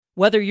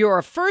Whether you're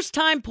a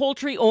first-time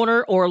poultry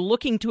owner or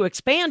looking to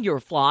expand your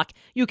flock,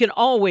 you can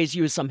always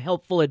use some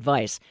helpful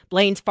advice.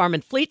 Blaine's Farm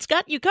and Fleet's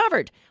got you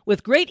covered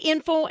with great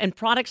info and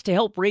products to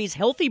help raise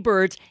healthy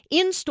birds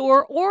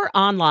in-store or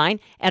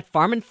online at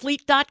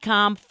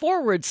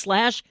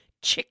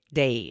farmandfleet.com/chick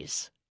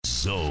days.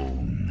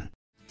 Zone.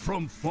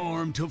 From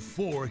farm to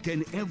fork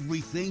and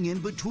everything in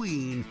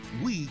between,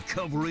 we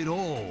cover it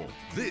all.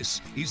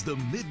 This is the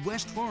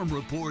Midwest Farm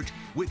Report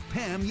with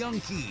Pam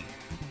Jahnke.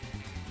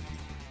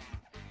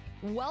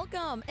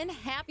 Welcome and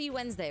happy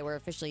Wednesday. We're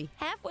officially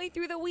halfway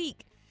through the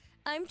week.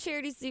 I'm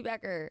Charity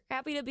Seebecker.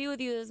 Happy to be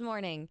with you this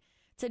morning.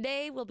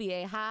 Today will be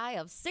a high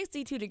of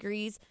 62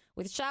 degrees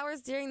with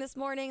showers during this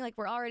morning like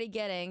we're already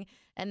getting,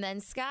 and then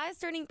skies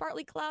turning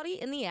partly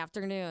cloudy in the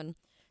afternoon.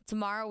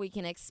 Tomorrow we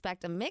can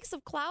expect a mix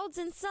of clouds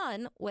and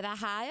sun with a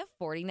high of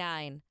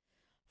 49.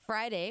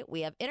 Friday,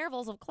 we have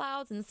intervals of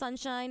clouds and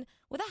sunshine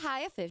with a high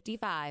of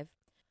 55.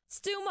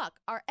 Stu Muck,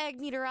 our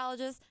ag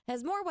meteorologist,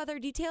 has more weather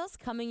details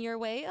coming your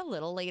way a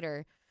little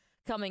later.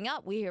 Coming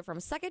up, we hear from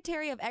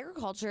Secretary of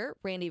Agriculture,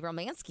 Randy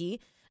Romanski,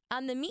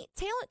 on the Meat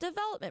Talent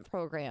Development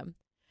Program.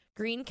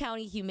 Greene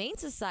County Humane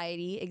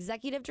Society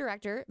Executive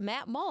Director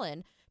Matt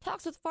Mullen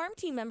talks with farm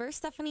team member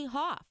Stephanie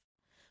Hoff.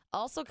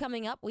 Also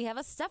coming up, we have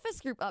a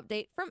Steffes Group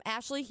update from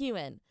Ashley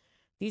Hewen.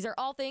 These are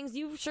all things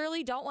you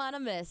surely don't want to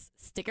miss.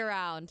 Stick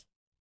around.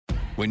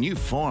 When you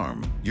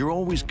farm, you're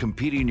always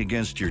competing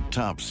against your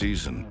top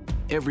season.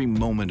 Every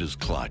moment is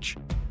clutch.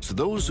 So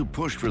those who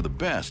push for the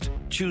best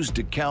choose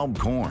DeKalb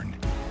corn.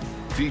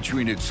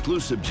 Featuring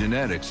exclusive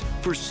genetics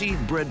for seed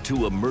bred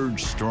to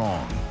emerge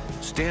strong,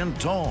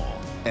 stand tall,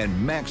 and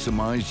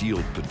maximize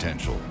yield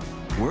potential.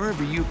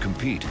 Wherever you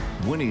compete,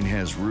 winning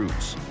has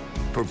roots.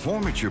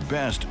 Perform at your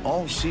best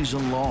all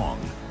season long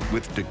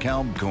with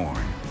DeKalb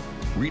corn.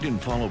 Read and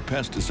follow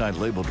pesticide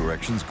label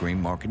directions, grain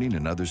marketing,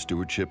 and other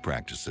stewardship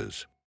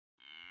practices.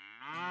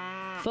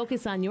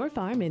 Focus on your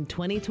farm in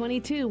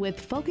 2022 with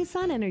Focus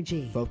on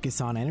Energy. Focus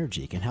on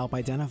Energy can help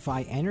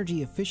identify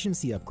energy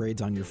efficiency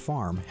upgrades on your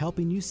farm,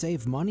 helping you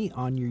save money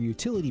on your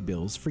utility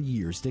bills for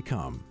years to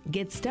come.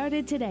 Get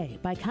started today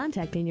by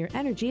contacting your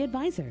energy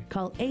advisor.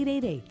 Call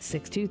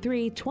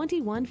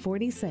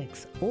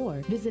 888-623-2146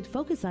 or visit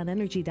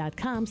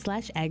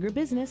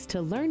focusonenergy.com/agribusiness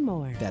to learn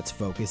more. That's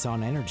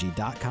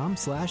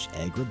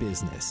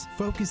focusonenergy.com/agribusiness.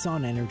 Focus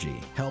on Energy,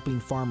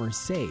 helping farmers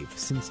save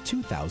since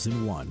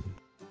 2001.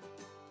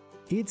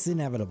 It's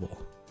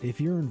inevitable. If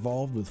you're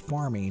involved with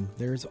farming,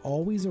 there's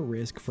always a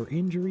risk for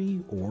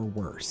injury or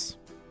worse.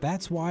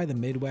 That's why the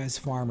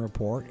Midwest Farm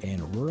Report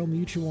and Rural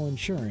Mutual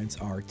Insurance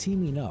are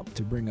teaming up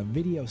to bring a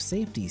video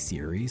safety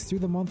series through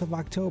the month of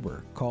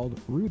October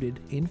called Rooted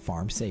in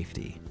Farm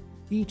Safety.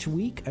 Each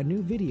week, a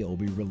new video will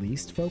be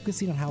released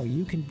focusing on how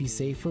you can be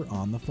safer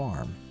on the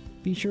farm.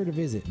 Be sure to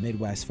visit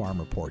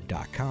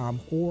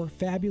MidwestFarmReport.com or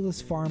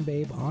Fabulous Farm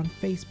Babe on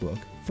Facebook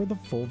for the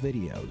full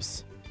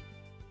videos.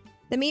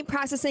 The meat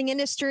processing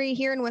industry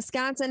here in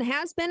Wisconsin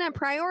has been a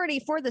priority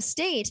for the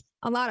state.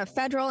 A lot of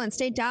federal and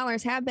state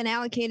dollars have been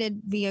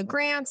allocated via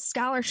grants,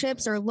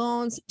 scholarships, or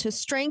loans to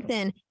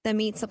strengthen the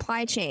meat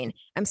supply chain.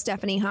 I'm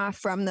Stephanie Hoff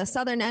from the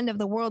southern end of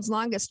the world's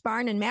longest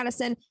barn in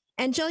Madison.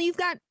 And Jill, you've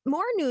got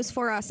more news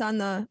for us on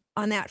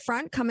that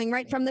front coming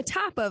right from the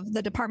top of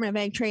the Department of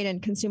Ag Trade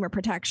and Consumer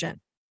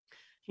Protection.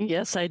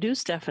 Yes, I do,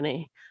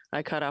 Stephanie.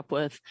 I caught up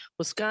with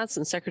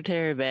Wisconsin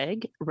Secretary of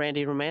Ag,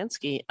 Randy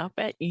Romanski, up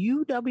at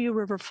UW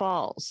River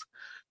Falls.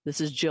 This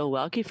is Jill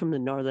Welke from the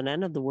northern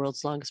end of the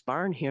world's longest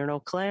barn here in Eau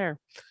Claire.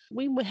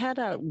 We had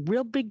a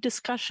real big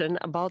discussion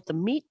about the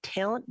Meat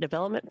Talent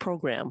Development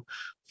Program,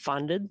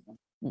 funded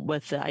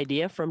with the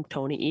idea from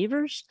Tony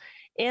Evers.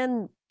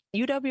 And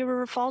UW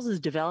River Falls is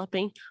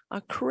developing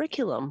a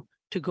curriculum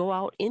to go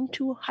out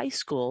into high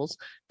schools.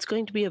 It's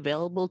going to be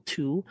available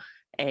to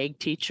ag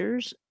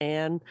teachers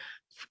and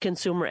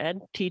consumer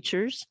ed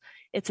teachers.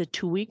 It's a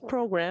 2-week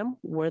program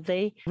where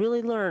they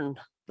really learn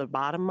the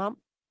bottom up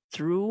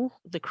through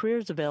the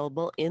careers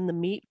available in the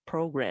meat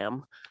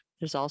program.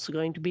 There's also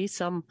going to be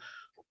some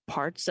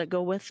parts that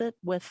go with it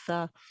with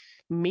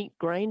meat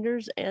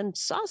grinders and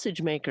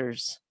sausage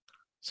makers.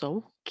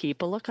 So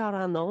keep a lookout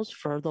on those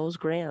for those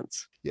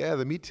grants. Yeah,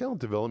 the Meat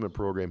Talent Development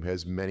Program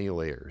has many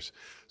layers.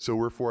 So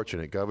we're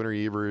fortunate. Governor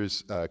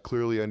Evers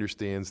clearly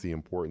understands the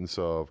importance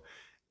of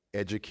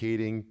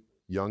educating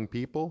young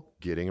people,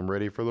 getting them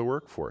ready for the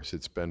workforce.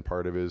 It's been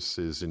part of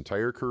his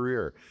entire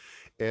career.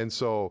 And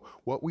so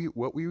what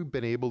we've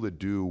been able to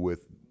do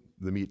with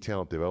the Meat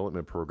Talent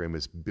Development Program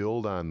is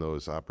build on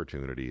those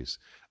opportunities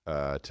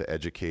to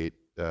educate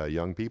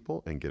young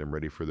people and get them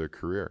ready for their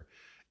career.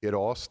 It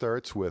all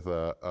starts with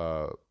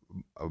a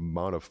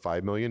amount of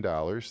 $5 million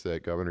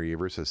that Governor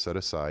Evers has set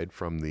aside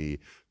from the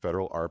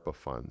federal ARPA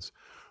funds.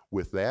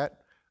 With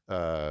that,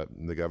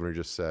 the governor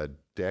just said,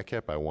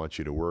 DACEP, I want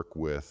you to work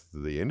with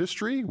the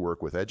industry,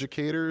 work with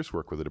educators,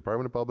 work with the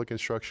Department of Public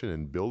Instruction,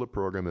 and build a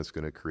program that's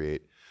going to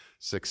create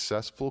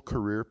successful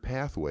career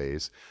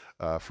pathways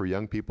for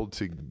young people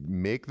to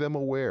make them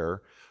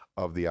aware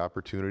of the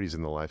opportunities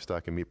in the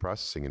livestock and meat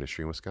processing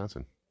industry in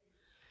Wisconsin.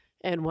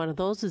 And one of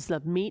those is the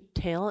Meat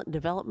Talent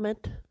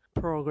Development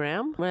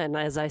program. And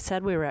as I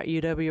said, we were at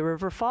UW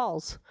River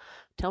Falls.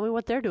 Tell me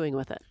what they're doing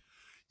with it.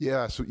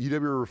 Yeah, so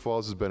UW River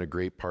Falls has been a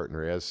great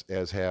partner,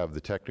 as have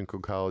the technical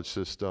college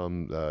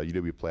system,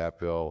 UW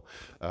Platteville,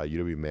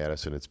 UW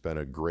Madison. It's been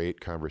a great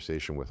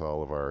conversation with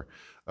all of our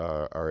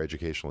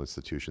educational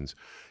institutions.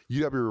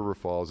 UW River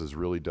Falls has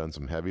really done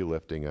some heavy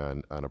lifting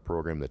on a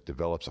program that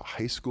develops a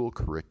high school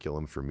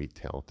curriculum for meet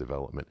talent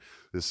development.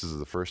 This is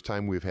the first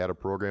time we've had a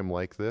program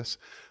like this.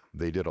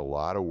 They did a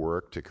lot of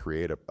work to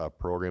create a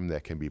program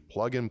that can be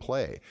plug and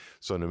play.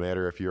 So no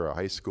matter if you're a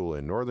high school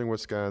in northern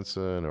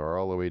Wisconsin or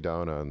all the way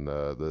down on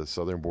the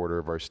southern border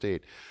of our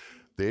state,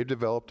 they've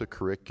developed a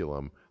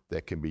curriculum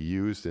that can be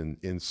used in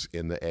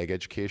the ag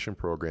education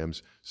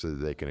programs so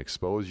that they can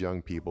expose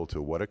young people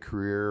to what a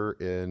career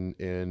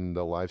in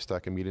the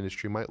livestock and meat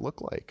industry might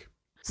look like.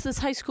 So this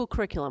high school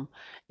curriculum,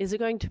 is it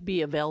going to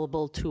be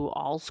available to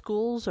all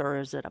schools, or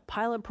is it a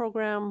pilot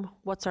program?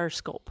 What's our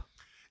scope?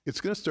 It's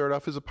going to start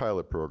off as a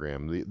pilot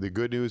program. The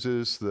good news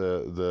is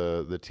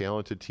the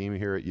talented team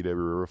here at UW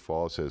River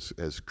Falls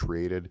has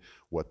created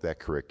what that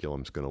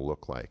curriculum is going to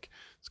look like.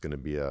 It's going to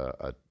be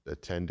a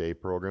 10-day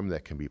program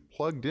that can be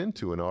plugged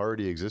into an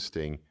already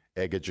existing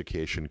ag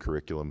education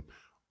curriculum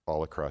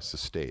all across the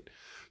state.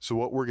 So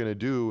what we're going to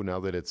do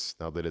now that it's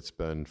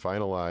been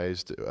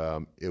finalized,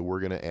 we're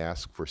going to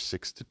ask for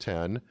 6 to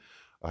 10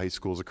 high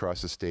schools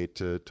across the state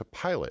to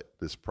pilot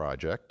this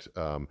project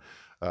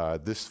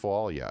this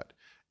fall yet.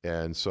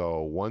 And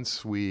so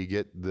once we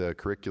get the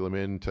curriculum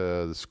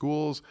into the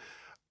schools,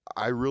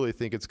 I really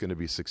think it's going to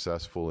be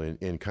successful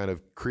in kind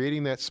of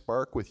creating that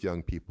spark with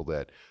young people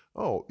that,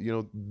 oh,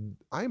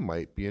 I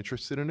might be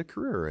interested in a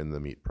career in the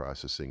meat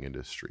processing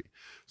industry.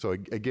 So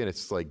again,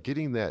 it's like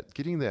getting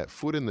that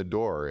foot in the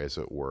door, as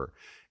it were.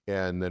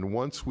 And then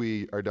once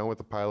we are done with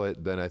the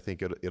pilot, then I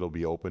think it'll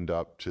be opened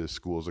up to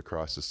schools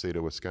across the state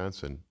of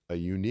Wisconsin. A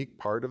unique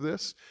part of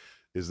this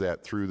is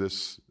that through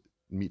this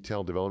Meat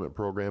Talent Development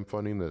Program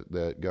funding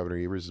that Governor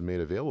Evers has made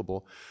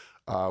available,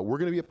 we're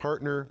going to be a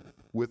partner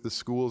with the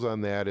schools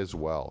on that as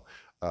well.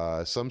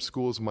 Some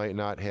schools might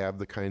not have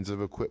the kinds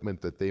of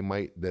equipment that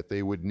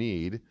they would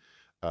need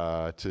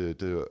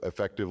to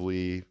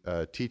effectively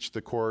teach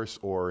the course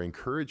or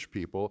encourage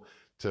people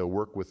to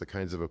work with the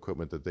kinds of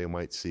equipment that they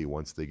might see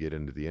once they get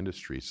into the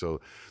industry.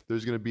 So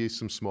there's going to be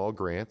some small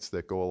grants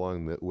that go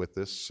along with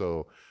this,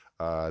 so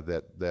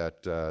that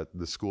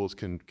the schools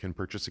can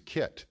purchase a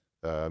kit.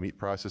 Meat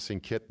processing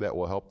kit that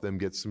will help them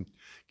get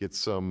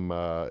some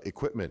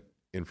equipment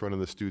in front of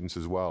the students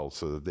as well,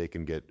 so that they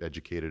can get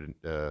educated,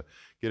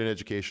 get an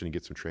education and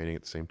get some training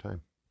at the same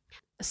time.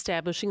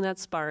 Establishing that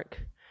spark.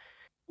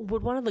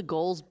 Would one of the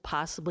goals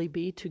possibly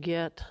be to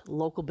get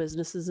local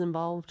businesses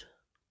involved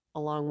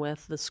along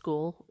with the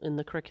school in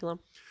the curriculum?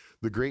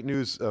 The great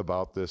news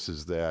about this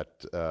is that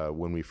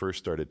when we first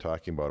started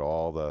talking about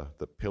all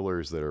the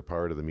pillars that are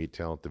part of the Meat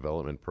Talent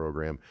Development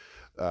Program,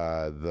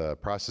 the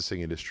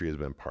processing industry has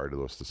been part of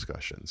those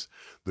discussions.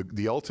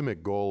 The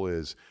ultimate goal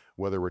is,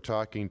 whether we're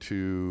talking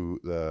to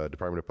the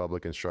Department of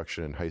Public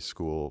Instruction and high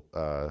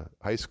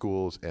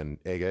schools and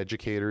ag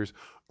educators,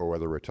 or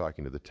whether we're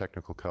talking to the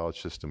technical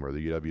college system or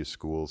the UW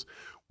schools,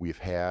 we've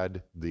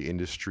had the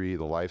industry,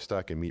 the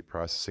livestock and meat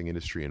processing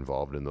industry,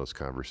 involved in those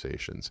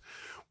conversations.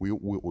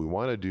 What we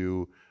want to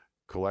do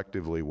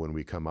collectively when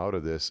we come out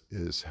of this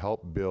is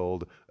help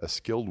build a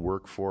skilled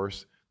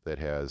workforce that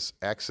has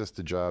access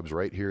to jobs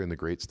right here in the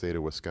great state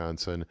of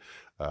Wisconsin,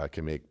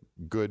 can make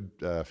good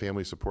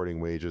family supporting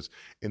wages,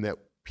 and that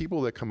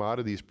people that come out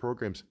of these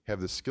programs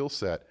have the skill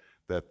set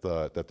that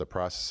the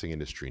processing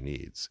industry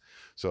needs.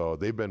 So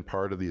they've been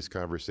part of these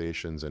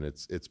conversations, and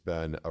it's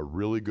been a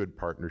really good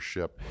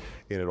partnership.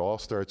 And it all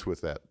starts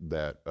with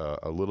that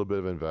a little bit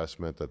of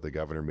investment that the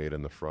governor made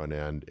in the front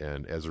end,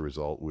 and as a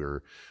result,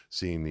 we're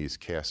seeing these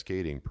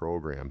cascading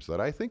programs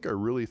that I think are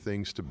really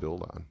things to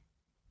build on.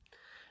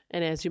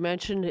 And as you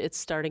mentioned, it's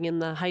starting in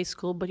the high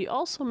school, but you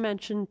also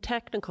mentioned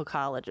technical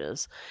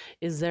colleges.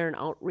 Is there an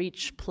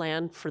outreach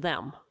plan for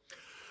them?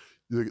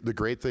 The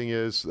great thing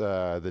is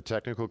the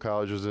technical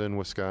colleges in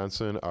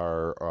Wisconsin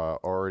are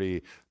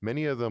already,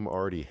 many of them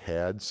already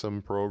had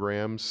some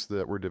programs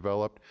that were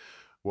developed.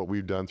 What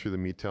we've done through the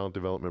Meat Talent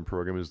Development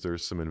Program is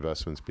there's some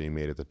investments being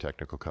made at the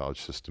technical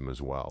college system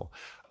as well.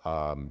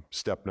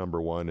 Step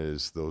number one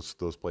is those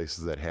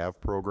places that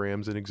have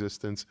programs in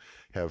existence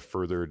have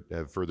further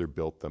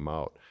built them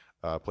out.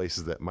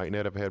 Places that might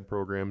not have had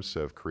programs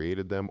have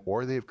created them,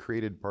 or they've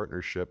created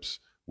partnerships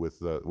with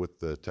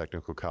the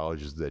technical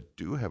colleges that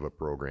do have a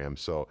program.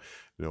 So,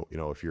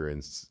 if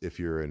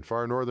you're in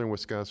far northern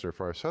Wisconsin or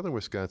far southern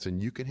Wisconsin,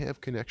 you can have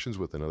connections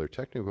with another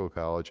technical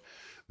college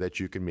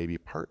that you can maybe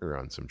partner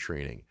on some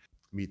training.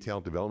 Meat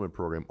Talent Development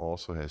Program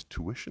also has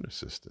tuition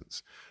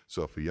assistance.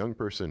 So if a young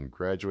person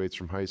graduates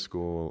from high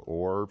school,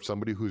 or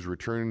somebody who's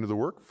returning to the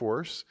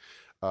workforce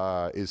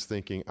is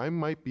thinking, I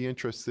might be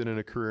interested in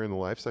a career in the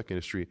livestock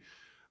industry,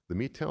 the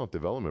Meat Talent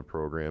Development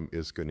Program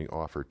is going to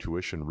offer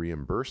tuition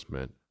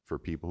reimbursement for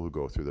people who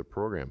go through the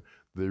program.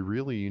 The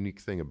really unique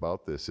thing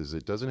about this is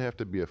it doesn't have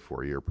to be a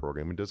 4-year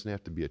program. It doesn't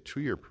have to be a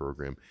 2-year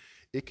program.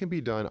 It can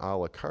be done a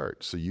la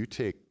carte. So you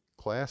take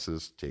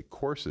classes, take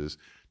courses,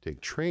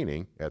 take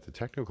training at the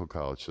technical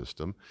college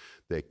system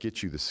that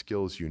get you the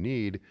skills you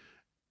need,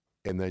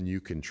 and then you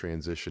can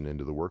transition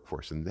into the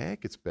workforce. And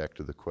that gets back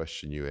to the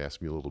question you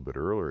asked me a little bit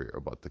earlier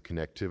about the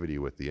connectivity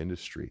with the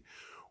industry.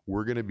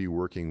 We're going to be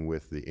working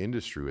with the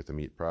industry, with the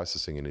meat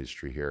processing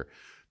industry here,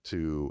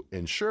 to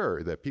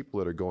ensure that people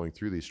that are going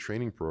through these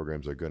training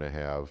programs are going to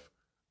have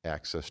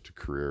access to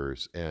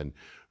careers. And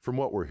from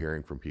what we're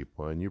hearing from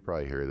people, and you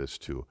probably hear this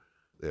too,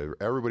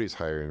 everybody's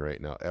hiring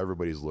right now.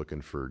 Everybody's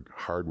looking for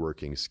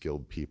hardworking,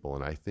 skilled people.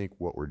 And I think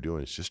what we're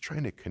doing is just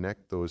trying to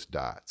connect those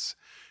dots.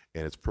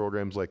 And it's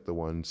programs like the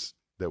ones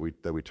that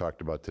we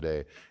talked about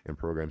today, and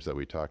programs that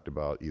we talked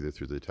about either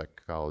through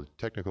the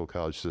technical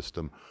college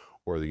system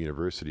or the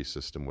university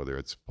system, whether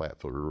it's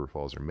Platteville, River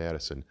Falls, or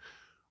Madison.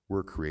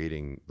 We're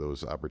creating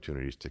those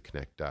opportunities to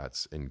connect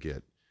dots and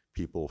get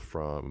people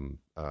from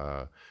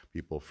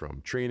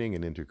training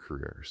and into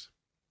careers.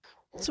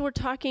 So we're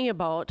talking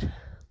about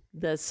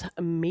this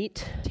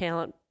meat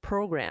talent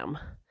program,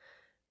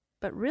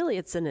 but really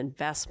it's an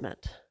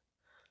investment.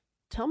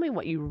 Tell me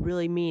what you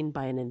really mean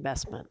by an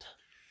investment.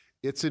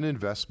 It's an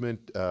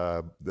investment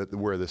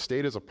where the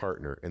state is a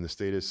partner, and the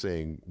state is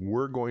saying,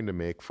 we're going to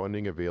make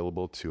funding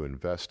available to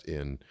invest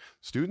in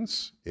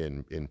students,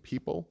 in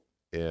people,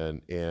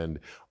 and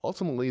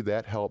ultimately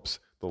that helps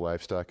the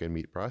livestock and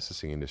meat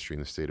processing industry in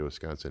the state of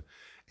Wisconsin.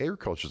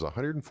 Agriculture is a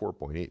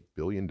 $104.8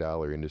 billion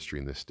industry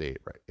in the state,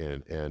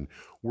 right? And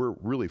we're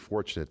really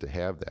fortunate to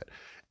have that.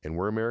 And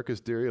we're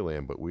America's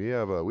Dairyland, but we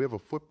have a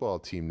football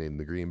team named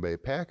the Green Bay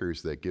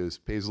Packers that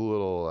pays a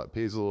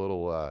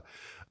little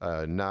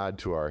nod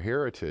to our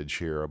heritage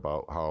here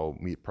about how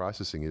meat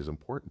processing is an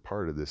important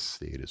part of this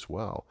state as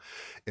well.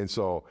 And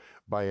so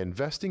by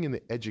investing in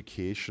the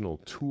educational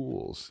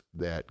tools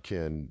that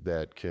can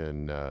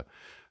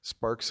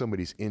spark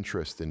somebody's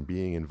interest in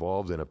being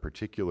involved in a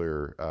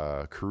particular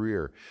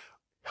career,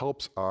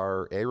 helps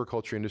our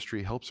agriculture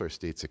industry, helps our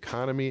state's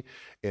economy,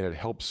 and it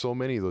helps so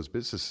many of those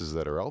businesses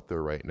that are out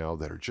there right now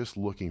that are just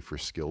looking for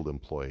skilled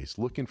employees,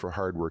 looking for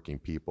hardworking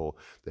people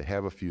that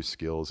have a few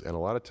skills. And a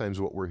lot of times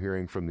what we're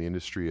hearing from the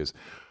industry is,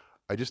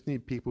 I just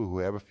need people who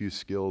have a few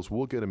skills.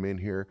 We'll get them in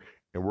here,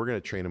 and we're going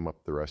to train them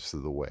up the rest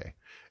of the way.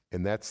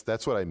 And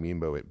that's what I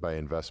mean by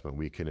investment.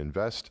 We can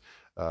invest,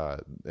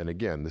 and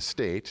again, the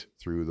state,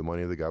 through the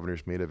money the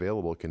governor's made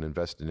available, can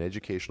invest in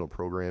educational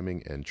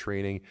programming and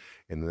training,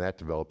 and then that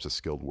develops a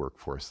skilled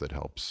workforce that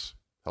helps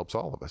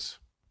all of us.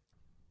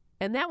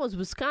 And that was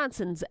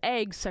Wisconsin's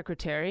Ag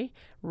Secretary,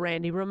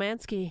 Randy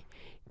Romanski,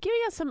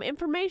 giving us some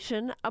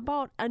information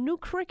about a new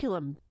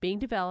curriculum being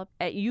developed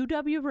at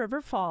UW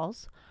River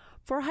Falls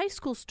for high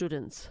school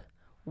students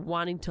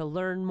wanting to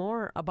learn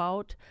more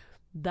about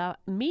the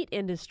meat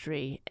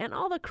industry and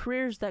all the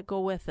careers that go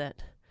with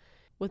it,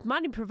 with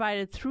money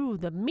provided through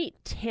the Meat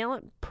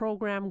Talent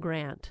Program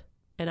grant.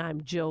 And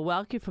I'm Jill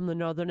Welke from the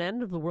northern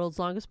end of the world's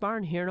longest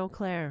barn here in Eau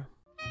Claire.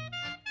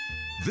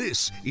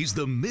 This is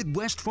the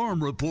Midwest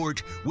Farm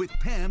Report with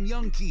Pam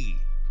Youngkey.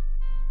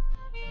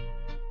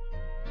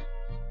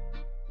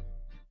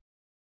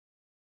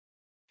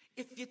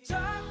 If you're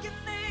talking,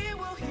 they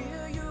will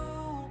hear you.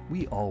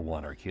 We all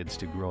want our kids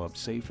to grow up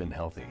safe and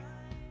healthy,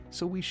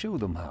 so we show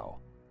them how.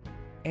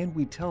 And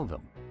we tell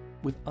them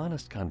with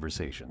honest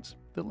conversations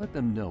that let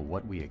them know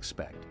what we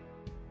expect.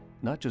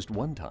 Not just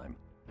one time,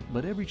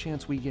 but every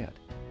chance we get.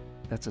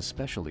 That's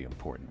especially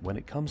important when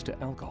it comes to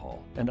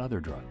alcohol and other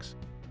drugs.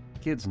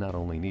 Kids not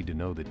only need to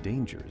know the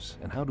dangers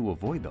and how to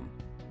avoid them,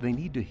 they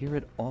need to hear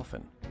it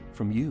often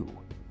from you.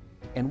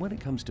 And when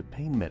it comes to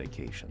pain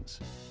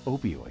medications,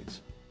 opioids,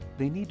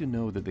 they need to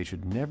know that they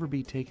should never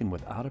be taken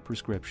without a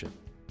prescription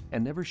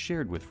and never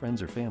shared with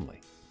friends or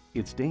family.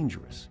 It's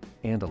dangerous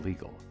and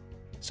illegal.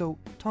 So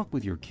talk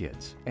with your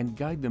kids and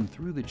guide them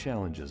through the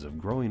challenges of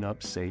growing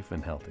up safe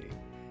and healthy.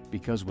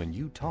 Because when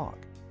you talk,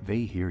 they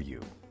hear you.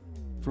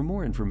 For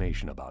more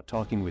information about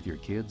talking with your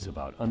kids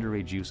about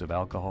underage use of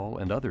alcohol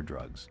and other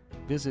drugs,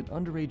 visit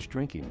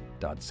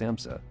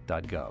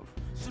underagedrinking.samhsa.gov.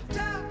 So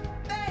talk,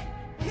 they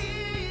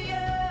hear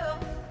you.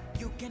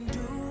 You can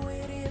do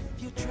it if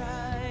you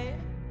try.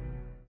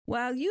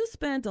 While you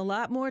spent a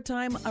lot more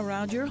time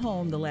around your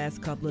home the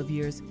last couple of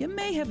years, you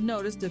may have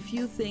noticed a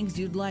few things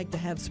you'd like to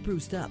have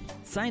spruced up.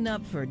 Sign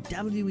up for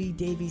W.E.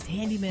 Davies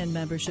Handyman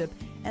membership,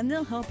 and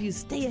they'll help you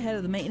stay ahead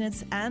of the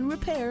maintenance and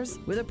repairs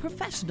with a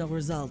professional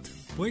result.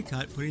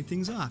 Boycott putting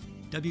things off.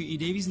 W.E.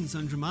 Davies &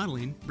 Sons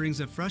Remodeling brings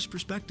a fresh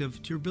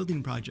perspective to your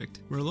building project.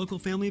 We're a local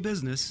family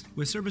business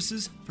with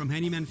services from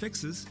handyman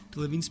fixes to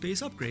living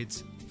space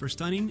upgrades. For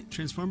stunning,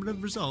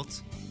 transformative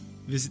results,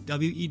 visit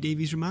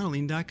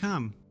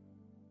WEDaviesRemodeling.com.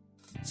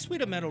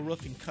 Sweeta Metal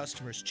Roofing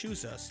customers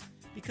choose us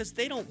because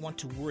they don't want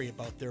to worry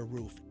about their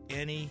roof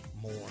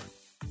anymore.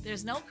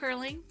 There's no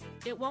curling,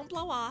 it won't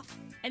blow off,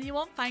 and you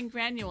won't find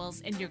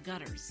granules in your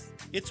gutters.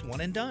 It's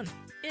one and done.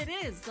 It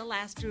is the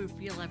last roof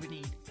you'll ever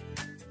need.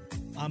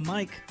 I'm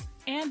Mike.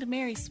 And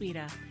Mary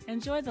Sweeta.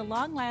 Enjoy the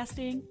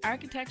long-lasting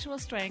architectural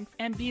strength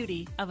and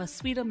beauty of a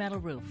Sweeta Metal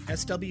roof.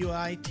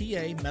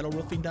 SWITA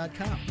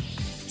metalroofing.com.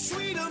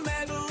 Sweeta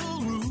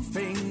Metal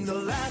Roofing, the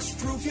last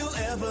last roof you'll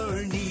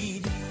ever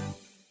need.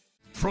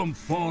 From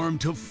farm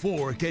to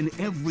fork and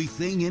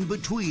everything in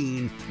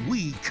between,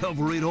 we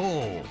cover it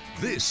all.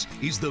 This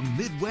is the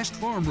Midwest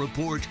Farm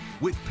Report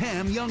with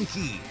Pam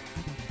Youngkey.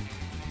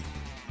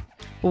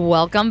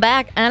 Welcome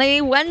back on a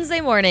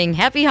Wednesday morning.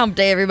 Happy hump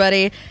day,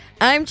 everybody.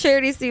 I'm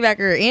Charity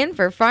Seebecker, in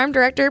for Farm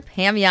Director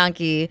Pam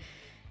Youngkey.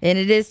 And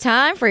it is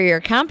time for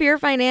your Compeer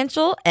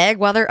Financial Ag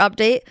Weather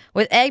Update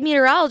with Ag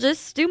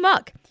Meteorologist Stu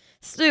Muck.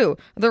 Stu,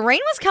 the rain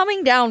was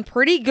coming down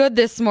pretty good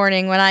this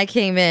morning when I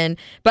came in,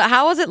 but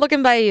how was it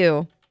looking by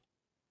you?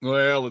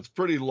 Well, it's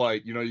pretty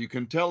light. You know, you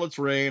can tell it's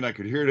rain. I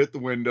could hear it hit the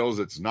windows.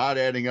 It's not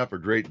adding up a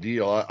great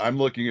deal. I'm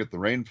looking at the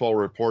rainfall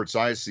reports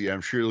I see.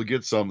 I'm sure you'll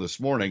get some this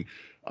morning.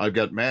 I've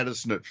got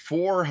Madison at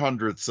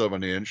 0.04 of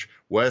an inch,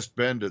 West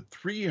Bend at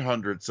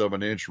 0.03 of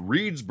an inch,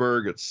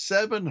 Reedsburg at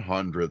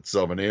 0.07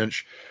 of an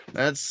inch.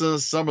 That's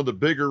some of the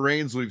bigger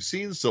rains we've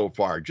seen so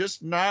far.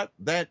 Just not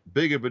that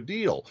big of a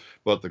deal.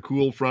 But the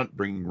cool front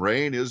bringing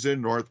rain is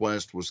in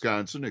northwest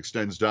Wisconsin,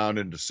 extends down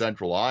into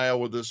central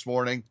Iowa this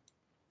morning.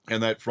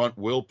 And that front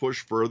will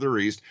push further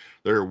east.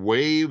 There are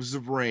waves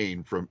of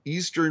rain from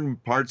eastern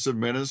parts of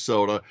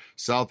Minnesota,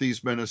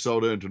 southeast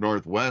Minnesota into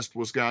northwest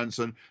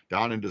Wisconsin,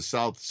 down into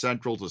south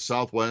central to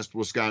southwest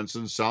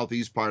Wisconsin,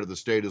 southeast part of the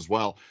state as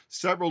well.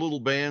 Several little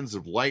bands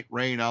of light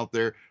rain out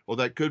there. Well,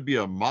 that could be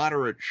a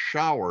moderate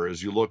shower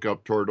as you look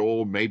up toward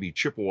maybe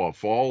Chippewa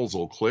Falls,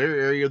 Eau Claire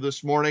area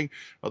this morning.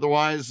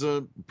 Otherwise,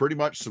 pretty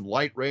much some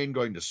light rain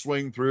going to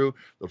swing through.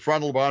 The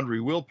frontal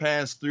boundary will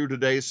pass through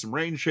today. Some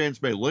rain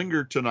chance may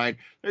linger tonight.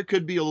 There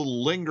could be a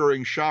little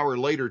lingering shower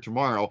later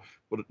tomorrow,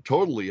 but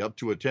totally up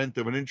to 1/10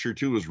 of an inch or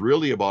two is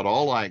really about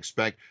all I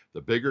expect.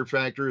 The bigger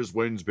factor is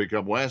winds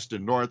become west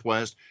and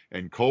northwest,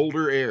 and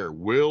colder air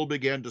will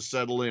begin to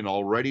settle in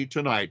already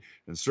tonight,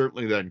 and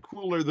certainly then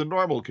cooler than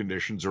normal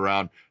conditions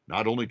around,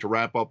 not only to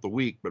wrap up the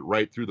week, but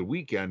right through the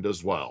weekend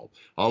as well.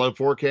 I'll have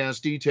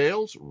forecast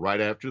details right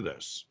after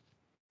this.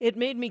 It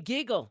made me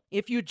giggle.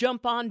 If you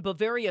jump on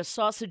Bavaria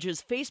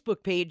Sausage's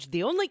Facebook page,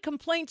 the only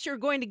complaints you're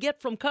going to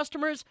get from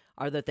customers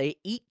are that they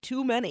eat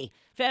too many.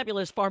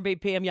 Fabulous Farm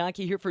Babe Pam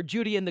Youngkey here for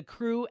Judy and the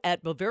crew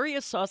at Bavaria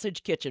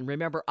Sausage Kitchen.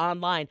 Remember,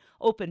 online,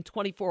 open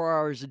 24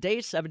 hours a day,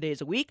 7 days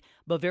a week,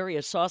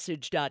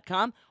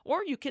 BavariaSausage.com,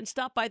 or you can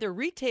stop by their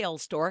retail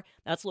store.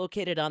 That's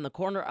located on the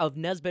corner of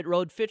Nesbitt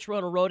Road,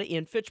 Fitchrow Road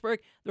in Fitchburg.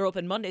 They're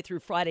open Monday through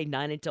Friday,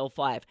 9 until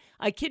 5.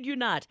 I kid you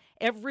not,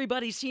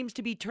 everybody seems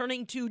to be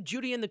turning to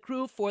Judy and the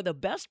crew for the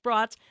best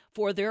brats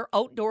for their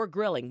outdoor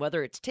grilling,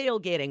 whether it's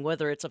tailgating,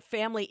 whether it's a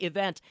family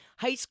event,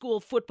 high school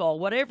football,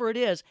 whatever it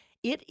is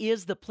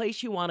the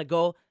place you want to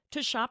go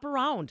to shop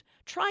around.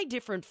 Try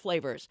different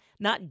flavors,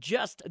 not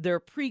just their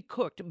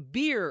pre-cooked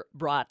beer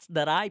brats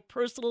that I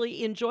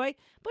personally enjoy,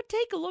 but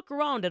take a look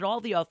around at all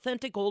the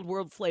authentic old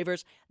world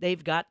flavors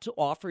they've got to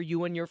offer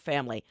you and your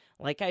family.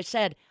 Like I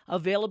said,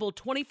 available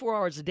 24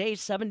 hours a day,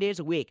 7 days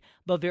a week,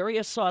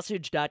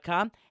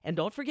 BavariaSausage.com. And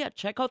don't forget,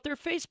 check out their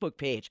Facebook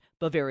page,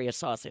 Bavaria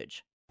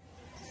Sausage.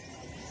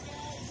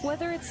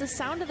 Whether it's the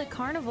sound of the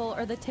carnival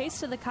or the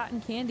taste of the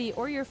cotton candy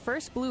or your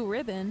first blue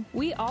ribbon,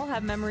 we all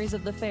have memories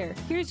of the fair.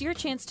 Here's your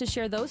chance to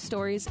share those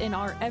stories in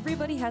our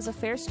Everybody Has a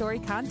Fair Story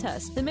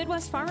contest. The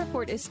Midwest Farm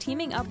Report is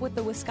teaming up with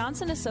the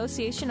Wisconsin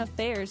Association of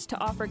Fairs to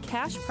offer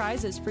cash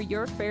prizes for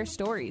your fair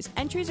stories.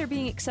 Entries are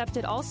being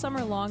accepted all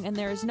summer long and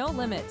there is no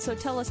limit, so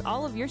tell us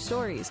all of your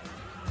stories.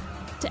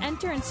 To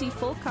enter and see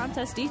full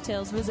contest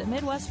details, visit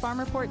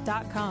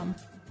MidwestFarmReport.com.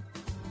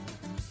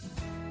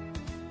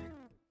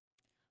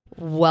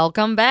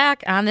 Welcome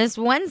back on this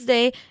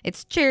Wednesday.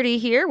 It's Charity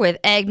here with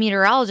Ag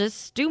Meteorologist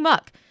Stu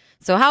Muck.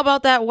 So how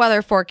about that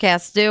weather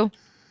forecast, Stu?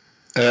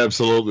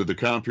 Absolutely. The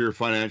Compeer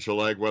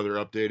Financial Ag Weather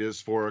Update is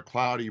for a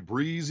cloudy,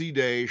 breezy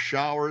day.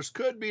 Showers,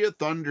 could be a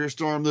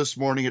thunderstorm this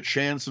morning, a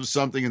chance of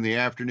something in the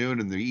afternoon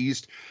in the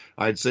east.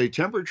 I'd say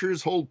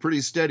temperatures hold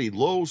pretty steady,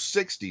 low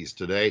 60s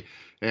today,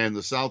 and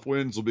the south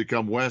winds will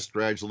become west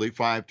gradually,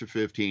 5 to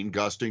 15,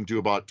 gusting to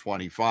about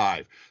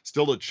 25.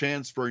 Still a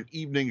chance for an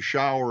evening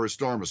shower or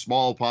storm, a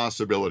small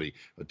possibility.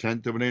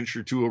 1/10 of an inch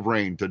or two of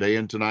rain today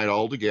and tonight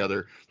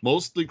altogether.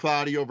 Mostly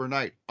cloudy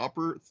overnight,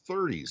 upper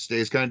 30s.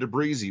 Stays kind of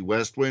breezy,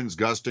 west winds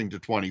gusting to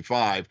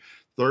 25.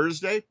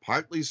 Thursday,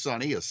 partly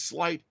sunny, a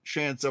slight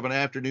chance of an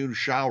afternoon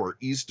shower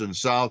east and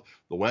south.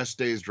 The west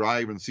stays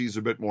dry and sees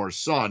a bit more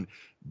sun,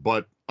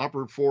 but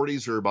upper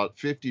 40s or about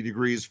 50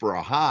 degrees for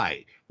a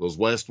high. Those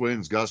west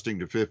winds gusting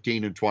to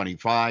 15 and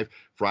 25.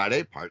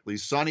 Friday, partly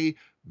sunny,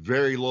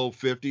 very low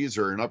 50s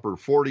or an upper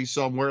 40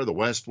 somewhere. The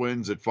west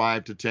winds at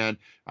 5 to 10.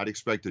 I'd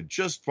expect to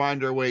just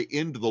find our way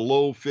into the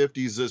low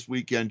 50s this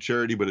weekend,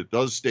 Charity, but it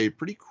does stay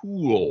pretty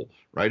cool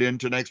right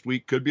into next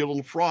week. Could be a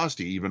little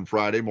frosty even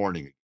Friday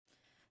morning.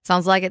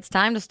 Sounds like it's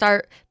time to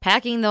start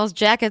packing those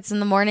jackets in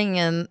the morning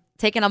and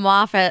taking them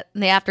off in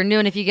the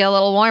afternoon if you get a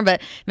little warm,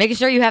 but making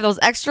sure you have those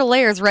extra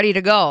layers ready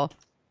to go.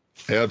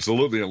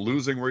 Absolutely, and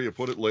losing where you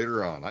put it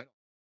later on.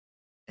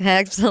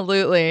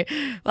 Absolutely.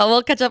 Well,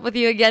 we'll catch up with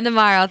you again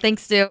tomorrow.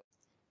 Thanks, Stu.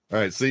 All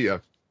right, see ya.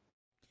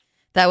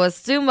 That was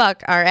Stu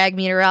Muck, our ag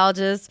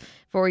meteorologist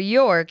for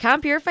your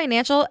Compeer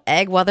Financial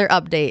Ag Weather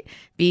Update.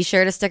 Be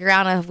sure to stick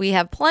around as we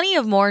have plenty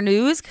of more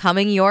news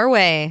coming your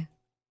way.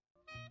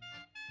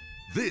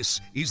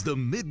 This is the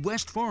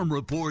Midwest Farm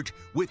Report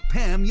with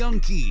Pam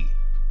Youngkey.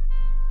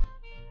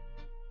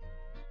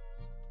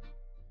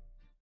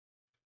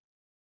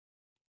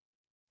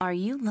 Are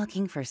you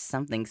looking for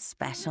something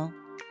special?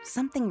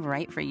 Something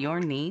right for your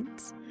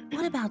needs?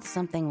 What about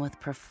something with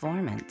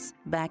performance,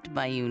 backed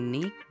by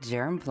unique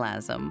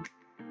germplasm?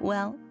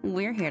 Well,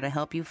 we're here to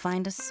help you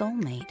find a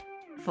soulmate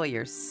for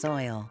your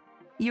soil.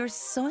 Your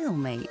soil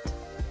mate.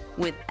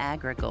 With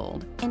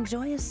AgriGold,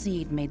 enjoy a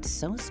seed made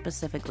so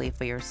specifically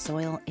for your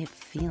soil it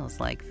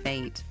feels like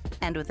fate.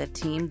 And with a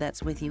team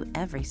that's with you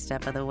every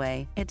step of the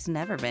way, it's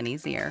never been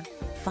easier.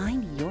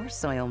 Find your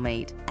soil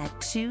mate at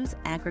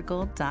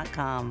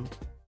ChooseAgriGold.com.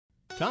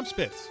 Tom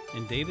Spitz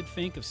and David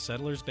Fink of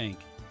Settlers Bank,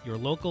 your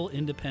local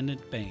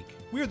independent bank.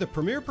 We are the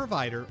premier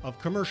provider of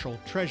commercial,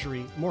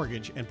 treasury,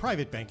 mortgage, and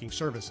private banking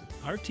services.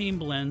 Our team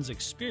blends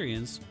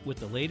experience with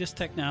the latest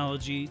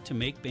technology to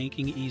make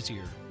banking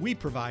easier. We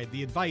provide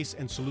the advice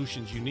and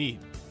solutions you need.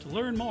 To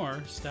learn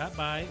more, stop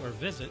by or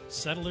visit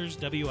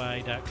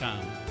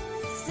settlerswi.com.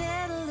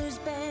 Settlers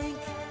Bank,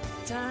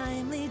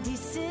 timely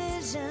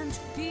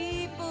decisions,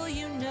 people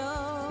you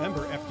know.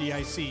 Member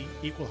FDIC,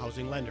 Equal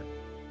Housing Lender.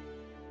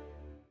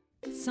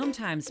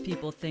 Sometimes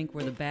people think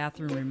we're the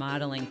bathroom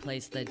remodeling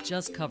place that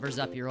just covers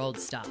up your old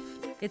stuff.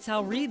 It's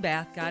how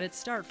Rebath got its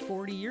start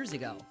 40 years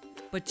ago.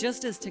 But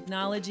just as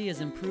technology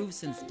has improved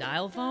since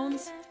dial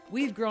phones,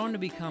 we've grown to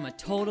become a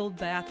total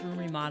bathroom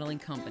remodeling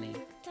company.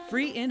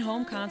 Free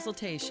in-home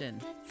consultation,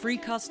 free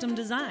custom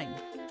design,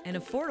 an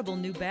affordable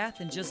new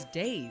bath in just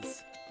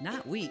days,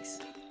 not weeks.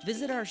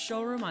 Visit our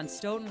showroom on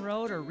Stoughton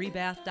Road or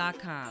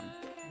rebath.com.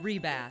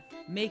 Rebath,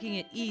 making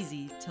it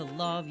easy to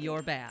love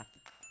your bath.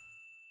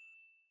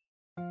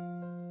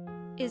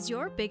 Is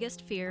your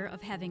biggest fear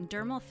of having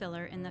dermal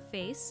filler in the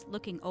face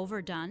looking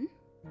overdone?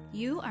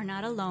 You are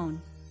not alone.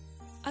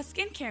 A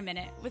skincare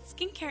minute with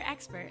skincare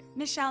expert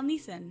Michelle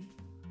Neeson.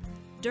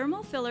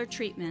 Dermal filler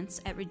treatments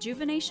at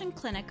Rejuvenation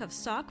Clinic of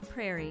Sauk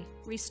Prairie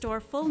restore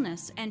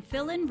fullness and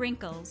fill in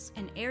wrinkles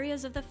in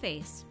areas of the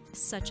face,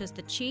 such as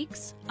the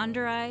cheeks,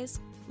 under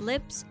eyes,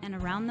 lips, and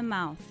around the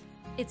mouth.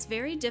 It's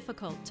very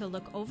difficult to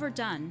look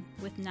overdone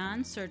with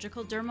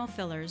non-surgical dermal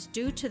fillers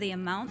due to the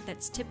amount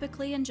that's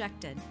typically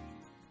injected.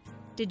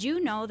 Did you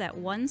know that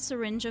 1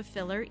 syringe of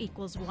filler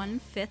equals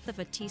 1/5 of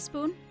a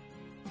teaspoon?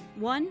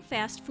 1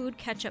 fast food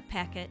ketchup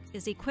packet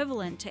is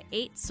equivalent to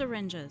 8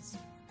 syringes.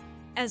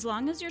 As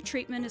long as your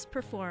treatment is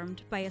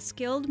performed by a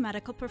skilled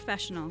medical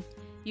professional,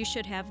 you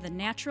should have the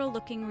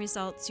natural-looking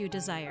results you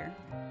desire.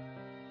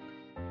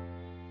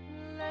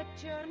 Let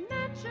your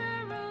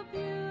natural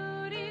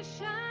beauty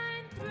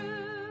shine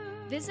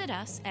through. Visit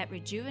us at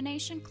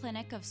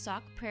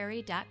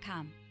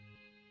rejuvenationclinicofsaukprairie.com.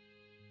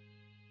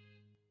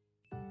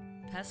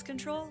 Pest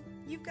control?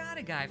 You've got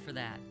a guy for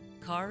that.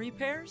 Car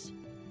repairs?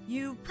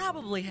 You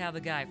probably have a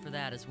guy for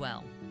that as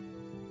well.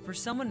 For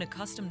someone to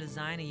custom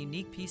design a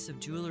unique piece of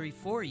jewelry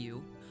for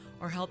you,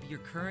 or help your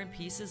current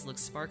pieces look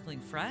sparkling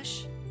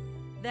fresh?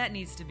 That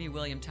needs to be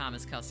William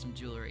Thomas Custom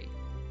Jewelry.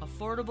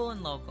 Affordable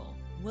and local.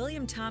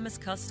 William Thomas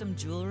Custom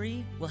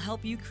Jewelry will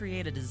help you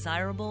create a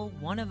desirable,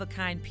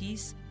 one-of-a-kind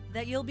piece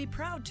that you'll be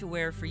proud to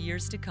wear for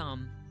years to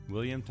come.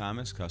 William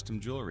Thomas Custom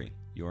Jewelry.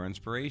 Your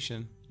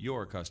inspiration,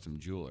 your custom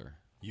jeweler.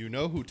 You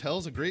know who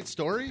tells a great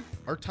story?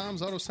 Our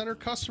Tom's Auto Center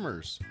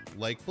customers,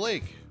 like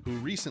Blake, who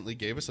recently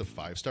gave us a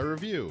 5-star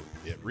review.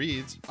 It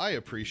reads, "I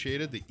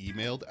appreciated the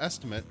emailed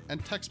estimate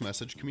and text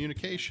message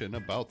communication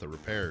about the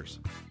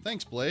repairs.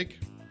 Thanks, Blake.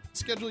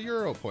 Schedule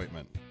your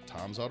appointment.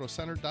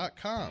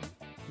 Tom'sAutoCenter.com.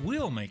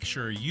 We'll make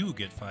sure you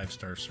get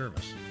 5-star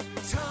service.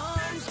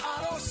 Tom's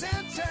Auto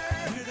Center.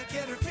 We're the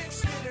getter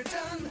fixed, getter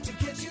done to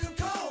get you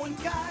going,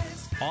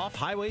 guys. Off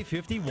Highway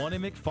 51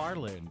 in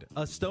McFarland,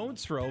 a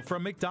stone's throw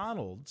from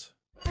McDonald's.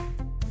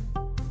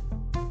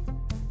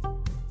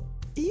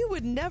 You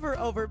would never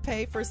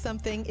overpay for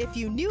something if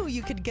you knew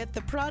you could get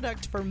the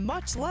product for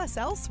much less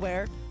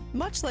elsewhere.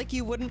 Much like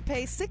you wouldn't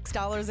pay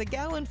 $6 a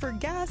gallon for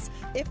gas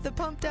if the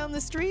pump down the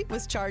street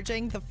was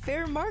charging the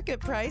fair market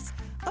price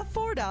of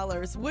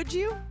 $4, would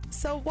you?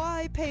 So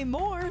why pay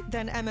more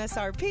than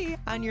MSRP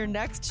on your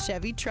next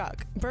Chevy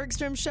truck?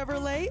 Bergstrom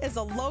Chevrolet is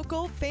a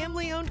local,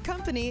 family-owned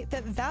company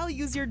that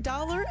values your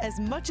dollar as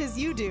much as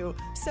you do,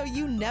 so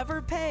you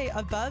never pay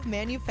above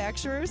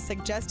manufacturer's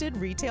suggested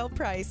retail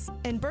price.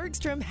 And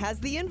Bergstrom has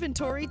the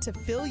inventory to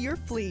fill your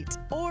fleet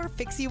or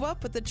fix you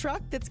up with the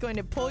truck that's going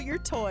to pull your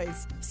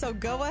toys. So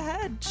go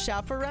ahead,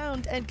 shop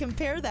around, and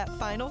compare that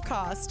final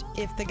cost.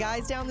 If the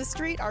guys down the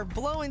street are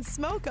blowing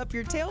smoke up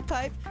your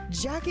tailpipe,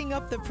 jacking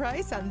up the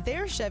price on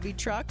their Chevy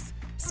trucks,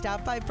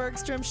 stop by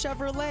Bergstrom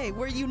Chevrolet,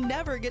 where you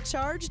never get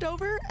charged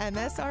over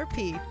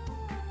MSRP.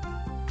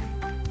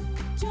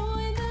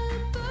 Join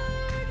the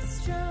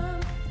Bergstrom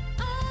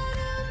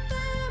Auto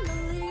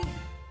family.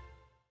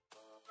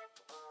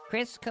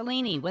 Chris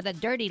Collini with a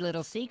dirty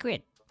little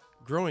secret.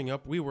 Growing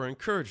up, we were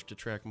encouraged to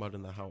track mud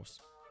in the house.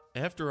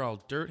 After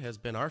all, dirt has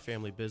been our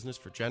family business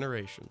for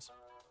generations.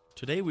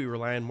 Today we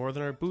rely on more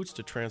than our boots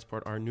to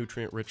transport our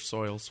nutrient-rich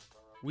soils.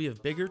 We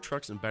have bigger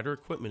trucks and better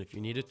equipment if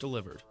you need it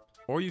delivered.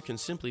 Or you can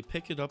simply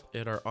pick it up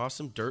at our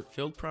awesome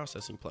dirt-filled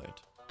processing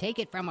plant. Take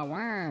it from a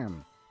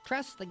worm.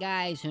 Trust the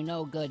guys who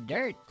know good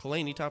dirt.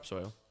 Kalani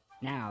Topsoil.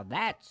 Now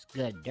that's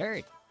good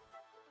dirt.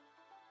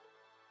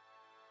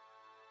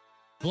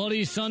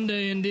 Bloody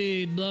Sunday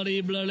indeed.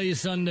 Bloody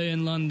Sunday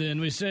in London.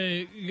 We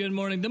say good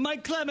morning to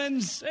Mike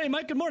Clemens. Hey,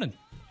 Mike, good morning.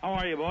 How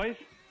are you, boys?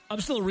 I'm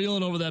still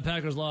reeling over that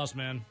Packers loss,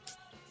 man.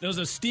 It was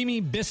a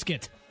steamy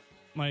biscuit,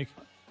 Mike.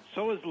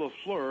 So is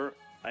LaFleur.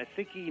 I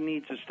think he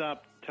needs to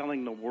stop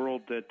telling the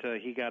world that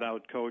he got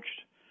out-coached,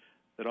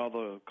 that all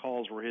the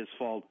calls were his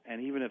fault.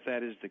 And even if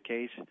that is the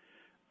case,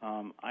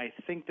 I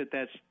think that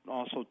that's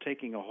also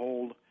taking a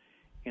hold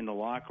in the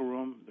locker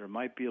room. There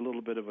might be a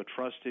little bit of a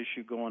trust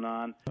issue going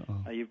on.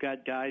 You've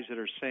got guys that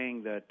are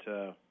saying that,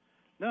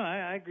 no,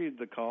 I agree with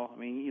the call. I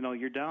mean, you know,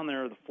 you're down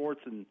there the fourth,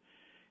 and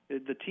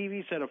the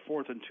TV said a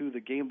 4th and 2. The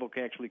game book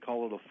actually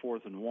called it a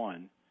 4th and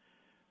 1.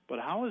 But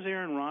how is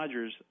Aaron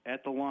Rodgers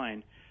at the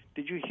line?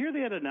 Did you hear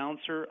that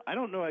announcer? I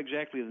don't know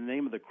exactly the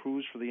name of the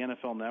crews for the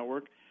NFL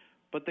Network,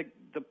 but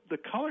the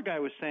color guy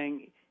was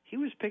saying he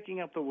was picking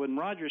up that when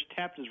Rodgers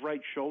tapped his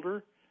right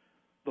shoulder,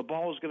 the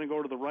ball was going to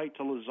go to the right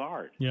to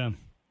Lazard. Yeah.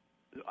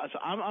 So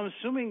I'm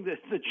assuming that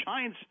the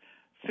Giants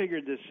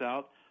figured this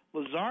out.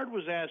 Lazard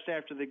was asked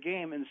after the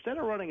game, instead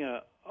of running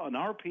an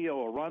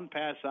RPO, a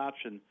run-pass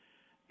option,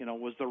 you know,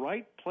 was the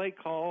right play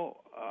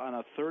call on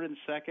a 3rd and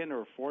 2nd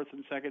or 4th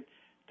and 2nd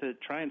to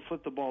try and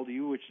flip the ball to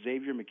you, which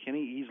Xavier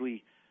McKinney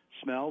easily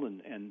smelled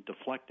and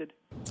deflected?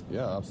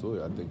 Yeah,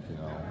 absolutely. I think, you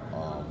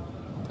know,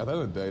 at the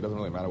end of the day, it doesn't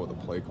really matter what the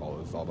play call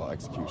is. It's all about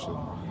execution.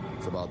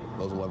 It's about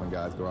those 11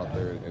 guys go out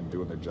there and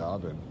doing their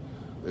job. And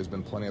there's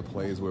been plenty of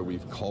plays where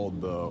we've called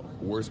the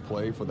worst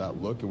play for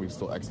that look, and we've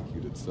still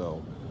executed.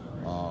 So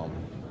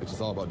it's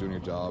just all about doing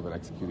your job and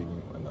executing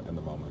in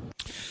the moment.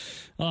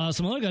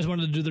 Some other guys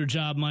wanted to do their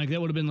job, Mike. That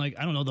would have been like,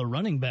 I don't know, the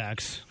running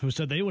backs who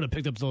said they would have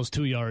picked up those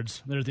 2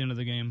 yards there at the end of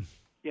the game.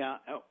 Yeah,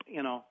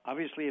 you know,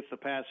 obviously if the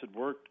pass had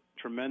worked,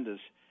 tremendous.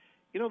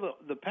 You know,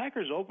 the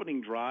Packers'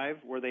 opening drive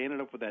where they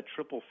ended up with that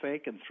triple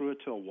fake and threw it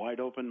to a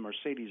wide-open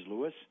Mercedes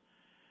Lewis,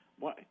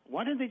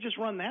 why didn't they just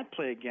run that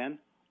play again,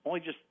 only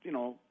just, you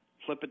know,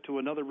 flip it to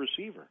another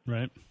receiver?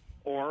 Right.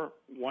 Or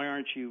why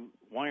aren't you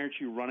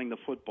running the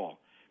football?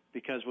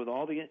 Because with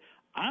all the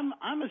I'm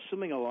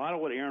assuming a lot of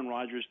what Aaron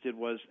Rodgers did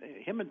was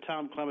him and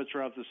Tom Clements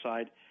are off the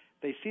side.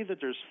 They see that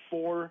there's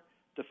 4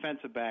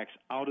 defensive backs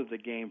out of the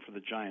game for the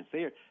Giants.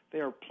 They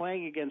are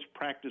playing against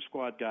practice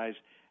squad guys,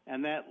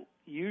 and that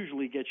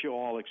usually gets you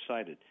all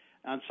excited.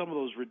 On some of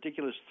those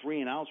ridiculous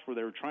 3-and-outs where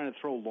they were trying to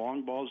throw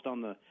long balls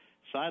down the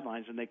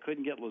sidelines and they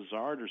couldn't get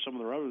Lazard or some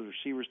of their other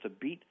receivers to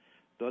beat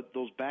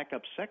those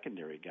backup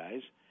secondary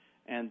guys,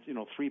 and, you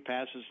know, 3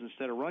 passes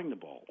instead of running the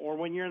ball. Or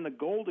when you're in the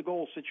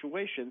goal-to-goal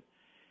situation,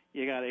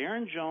 you got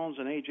Aaron Jones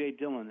and A.J.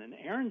 Dillon. And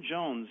Aaron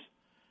Jones,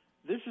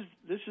 this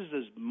is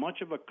as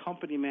much of a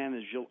company man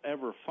as you'll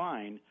ever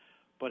find.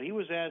 But he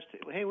was asked,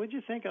 hey, what'd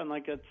you think on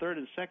like a 3rd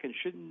and 2nd?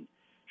 Shouldn't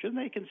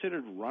they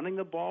consider running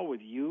the ball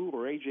with you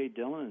or A.J.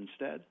 Dillon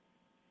instead?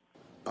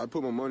 I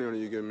put my money on it.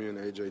 You give me and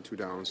A.J. 2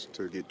 downs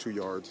to get 2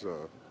 yards.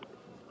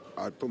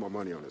 I'd put my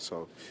money on it.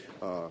 So,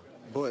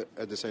 but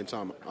at the same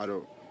time,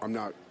 I'm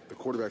not the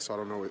quarterback, so I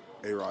don't know what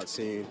A-Rod's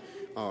seeing.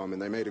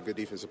 And they made a good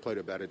defensive play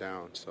to bat it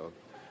down. So,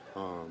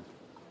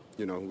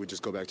 you know, we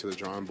just go back to the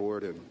drawing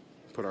board and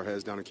put our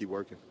heads down and keep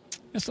working.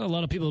 I saw a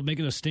lot of people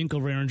making a stink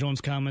over Aaron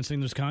Jones' comments,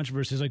 saying there's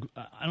controversies. Like,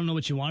 I don't know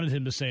what you wanted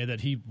him to say, that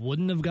he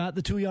wouldn't have got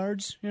the 2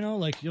 yards. You know,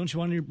 like, don't you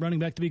want your running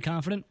back to be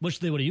confident? Wish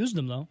they would have used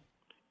him, though.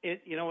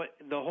 You know,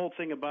 the whole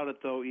thing about it,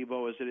 though,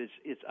 Ebo, is that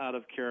it's out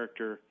of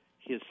character.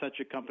 He is such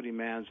a company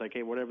man. It's like,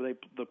 hey, whatever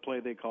the play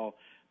they call,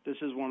 this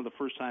is one of the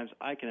first times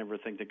I can ever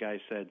think the guy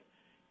said,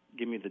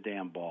 give me the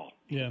damn ball,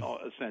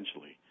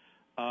 essentially.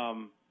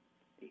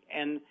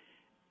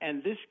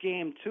 And this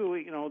game, too,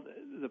 you know,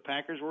 the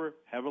Packers were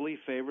heavily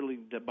favored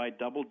by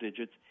double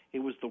digits. It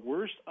was the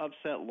worst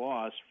upset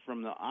loss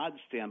from the odds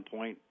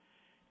standpoint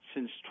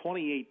since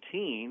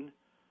 2018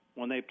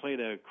 when they played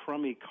a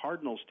crummy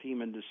Cardinals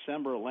team in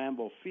December at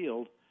Lambeau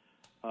Field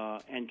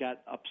and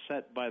got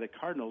upset by the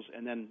Cardinals.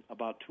 And then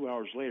about 2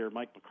 hours later,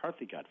 Mike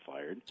McCarthy got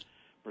fired.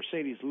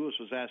 Mercedes Lewis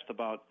was asked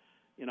about,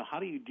 you know, how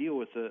do you deal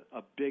with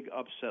a big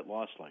upset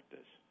loss like this?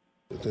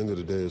 At the end of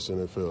the day, it's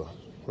NFL,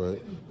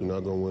 right? You're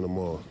not going to win them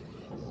all.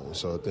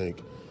 So I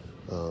think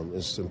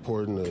it's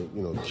important to,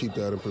 you know, keep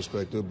that in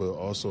perspective, but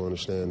also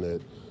understand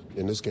that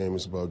in this game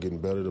it's about getting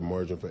better. The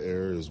margin for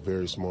error is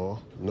very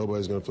small.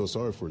 Nobody's going to feel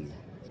sorry for you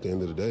at the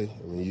end of the day.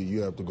 I mean,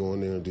 you have to go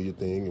in there and do your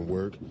thing and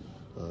work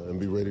and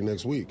be ready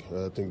next week.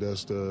 I think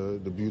that's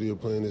the beauty of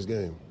playing this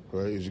game,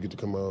 right, is you get to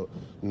come out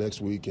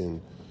next week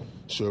and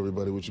show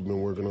everybody what you've been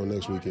working on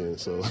next weekend.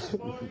 So,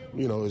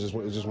 you know, it's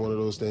just one of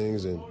those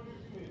things. And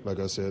like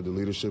I said, the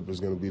leadership is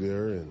going to be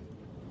there and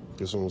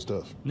get on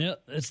stuff. Yeah,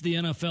 it's the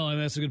NFL. I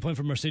mean, that's a good point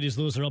for Mercedes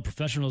Lewis. They're all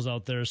professionals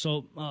out there.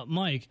 So,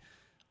 Mike,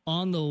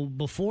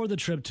 before the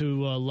trip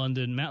to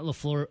London, Matt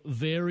LaFleur,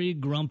 very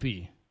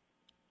grumpy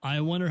I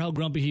wonder how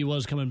grumpy he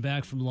was coming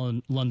back from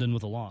London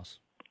with a loss.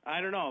 I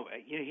don't know.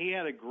 He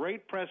had a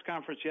great press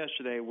conference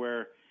yesterday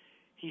where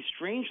he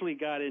strangely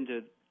got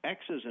into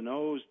X's and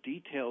O's,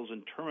 details,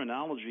 and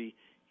terminology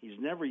he's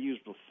never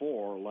used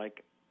before.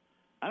 Like,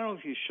 I don't know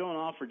if he's showing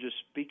off or just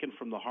speaking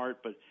from the heart,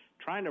 but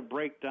trying to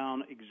break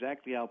down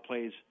exactly how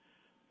plays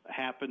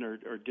happened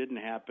or didn't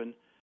happen.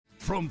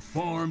 From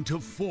farm to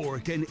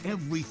fork and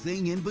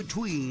everything in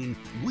between,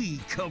 we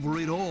cover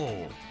it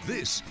all.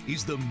 This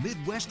is the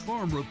Midwest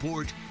Farm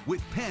Report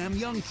with Pam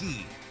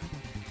Youngkey.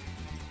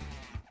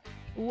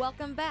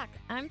 Welcome back.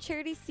 I'm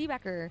Charity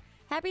Seebecker.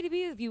 Happy to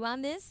be with you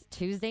on this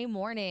Tuesday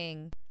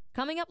morning.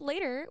 Coming up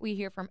later, we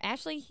hear from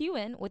Ashley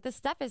Hewen with the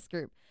Steffes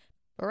Group.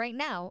 But right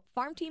now,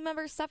 farm team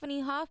member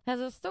Stephanie Hoff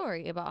has a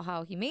story about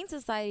how humane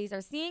societies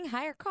are seeing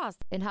higher costs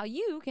and how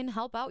you can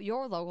help out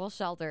your local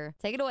shelter.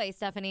 Take it away,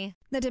 Stephanie.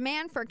 The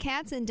demand for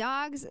cats and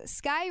dogs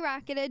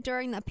skyrocketed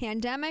during the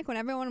pandemic when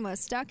everyone was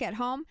stuck at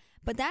home,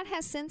 but that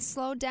has since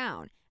slowed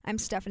down. I'm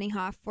Stephanie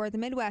Hoff for the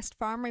Midwest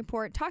Farm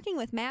Report, talking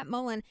with Matt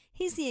Mullen.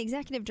 He's the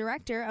executive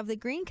director of the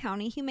Greene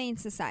County Humane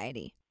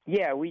Society.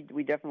 Yeah, we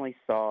definitely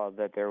saw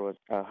that there was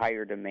a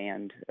higher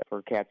demand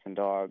for cats and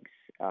dogs,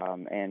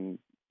 and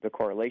the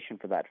correlation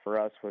for that for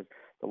us was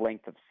the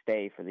length of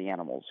stay for the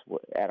animals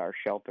at our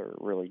shelter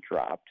really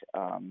dropped.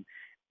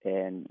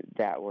 And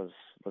that was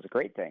a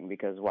great thing,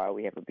 because while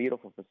we have a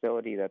beautiful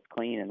facility that's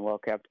clean and well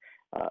kept,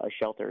 a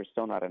shelter is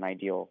still not an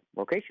ideal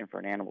location for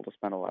an animal to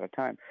spend a lot of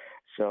time.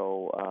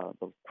 So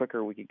the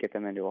quicker we could get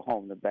them into a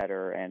home, the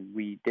better. And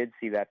we did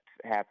see that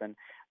happen,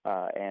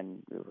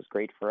 and it was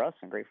great for us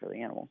and great for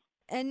the animals.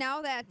 And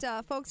now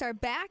that folks are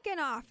back in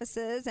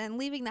offices and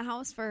leaving the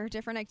house for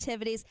different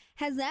activities,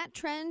 has that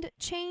trend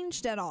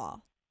changed at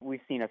all?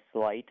 We've seen a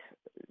slight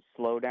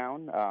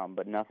slowdown,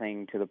 but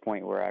nothing to the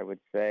point where I would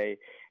say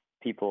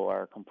people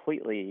are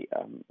completely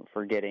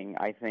forgetting.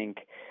 I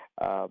think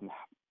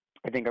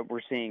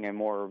we're seeing a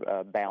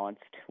more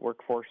balanced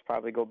workforce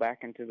probably go back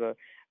into the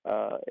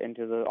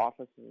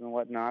offices and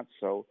whatnot.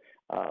 So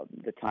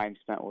the time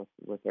spent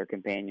with their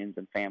companions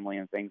and family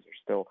and things are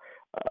still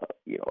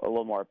a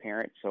little more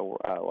apparent. So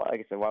like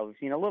I said, while we've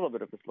seen a little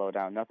bit of a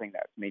slowdown, nothing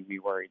that's made me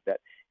worried that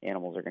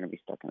animals are going to be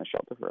stuck in the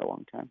shelter for a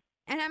long time.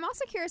 And I'm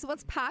also curious,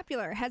 what's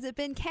popular? Has it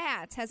been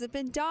cats? Has it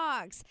been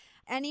dogs?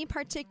 Any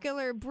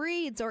particular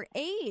breeds or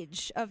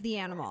age of the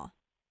animal?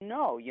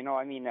 No,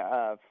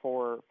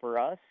 for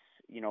us,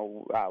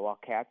 while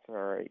cats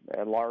are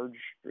a large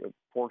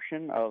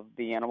portion of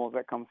the animals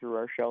that come through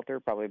our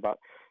shelter, probably about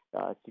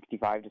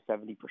 65 to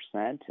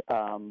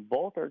 70%.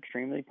 Both are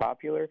extremely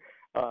popular.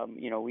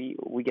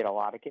 We get a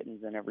lot of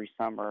kittens in every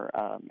summer,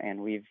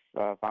 and we've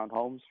found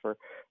homes for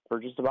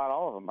just about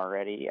all of them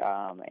already.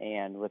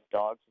 And with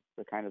dogs,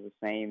 it's kind of the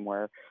same,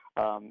 where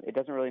it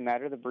doesn't really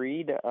matter the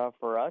breed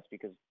for us,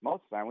 because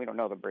most of the time we don't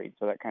know the breed,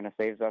 so that kind of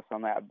saves us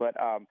on that. But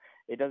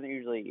it doesn't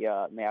usually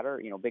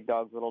matter. Big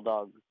dogs, little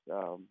dogs,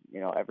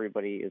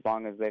 everybody, as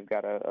long as they've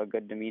got a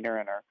good demeanor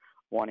and are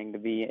wanting to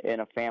be in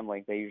a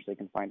family, they usually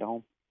can find a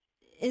home.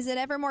 Is it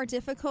ever more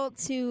difficult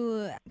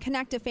to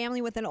connect a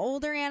family with an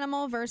older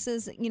animal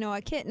versus,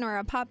 a kitten or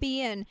a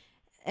puppy, and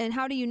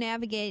how do you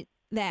navigate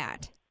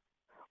that?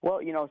 Well,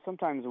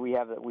 sometimes we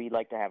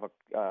like to have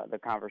the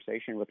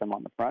conversation with them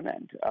on the front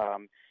end,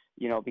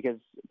 because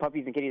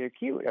puppies and kitties are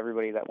cute,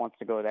 everybody that wants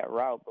to go that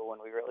route. But when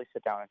we really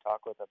sit down and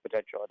talk with a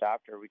potential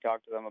adopter, we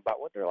talk to them about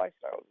what their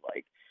lifestyle is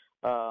like.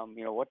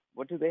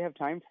 What do they have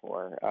time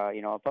for?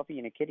 A puppy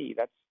and a kitty,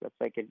 that's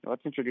like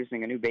what's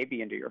introducing a new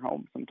baby into your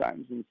home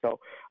sometimes. And so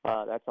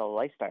that's a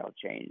lifestyle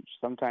change.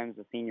 Sometimes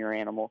a senior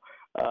animal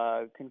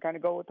can kind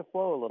of go with the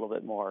flow a little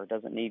bit more. It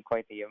doesn't need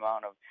quite the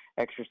amount of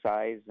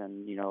exercise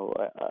and,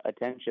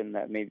 attention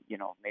that maybe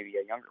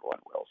a younger one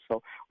will.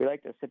 So we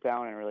like to sit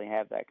down and really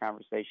have that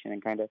conversation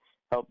and kind of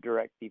help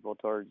direct people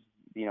towards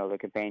the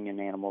companion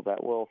animal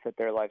that will fit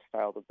their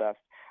lifestyle the best,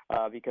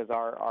 because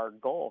our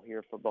goal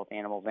here for both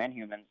animals and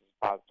humans is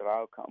a positive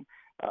outcome.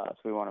 So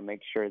we want to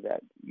make sure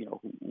that,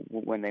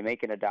 when they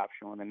make an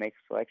adoption, when they make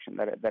a selection,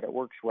 that it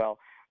works well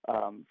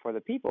for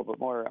the people, but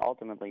more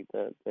ultimately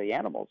the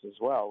animals as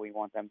well. We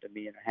want them to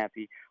be in a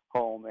happy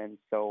home. And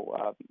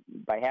so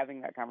by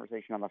having that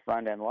conversation on the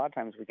front end, a lot of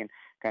times we can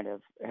kind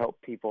of help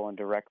people and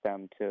direct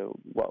them to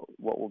what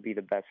will be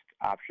the best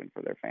option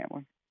for their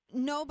family.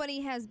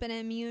 Nobody has been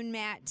immune,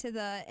 Matt, to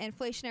the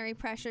inflationary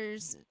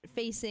pressures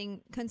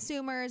facing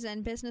consumers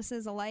and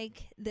businesses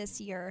alike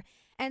this year.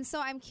 And so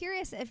I'm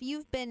curious if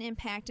you've been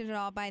impacted at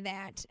all by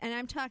that. And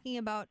I'm talking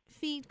about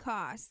feed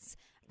costs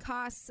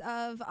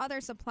of other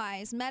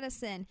supplies,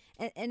 medicine.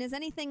 And is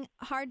anything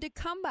hard to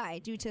come by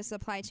due to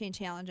supply chain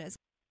challenges?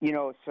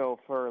 So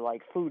for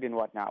like food and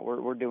whatnot,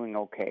 we're doing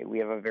okay. We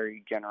have a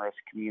very generous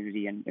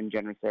community and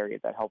generous area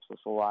that helps us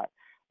a lot.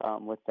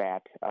 With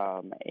that,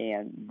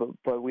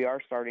 but we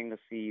are starting to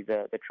see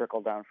the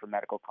trickle down for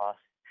medical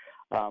costs.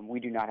 We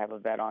do not have a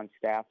vet on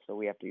staff, so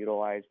we have to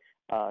utilize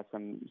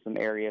some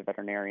area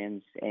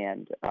veterinarians,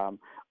 and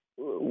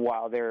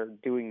while they're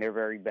doing their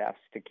very best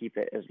to keep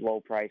it as low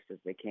priced as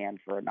they can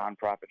for a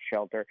nonprofit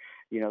shelter,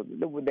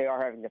 they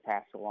are having to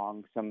pass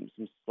along some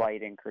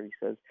slight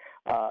increases.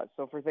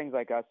 So for things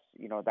like us,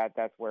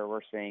 that's where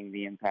we're seeing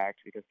the impact,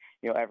 because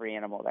every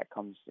animal that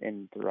comes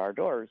in through our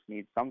doors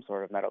needs some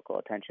sort of medical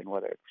attention,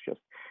 whether it's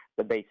just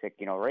the basic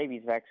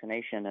rabies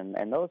vaccination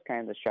and those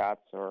kinds of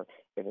shots, or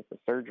if it's a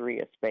surgery,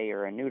 a spay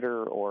or a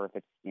neuter, or if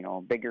it's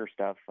bigger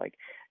stuff like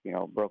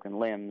broken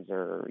limbs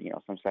or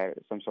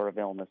some sort of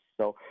illness.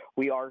 So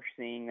we are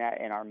seeing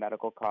that in our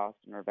medical costs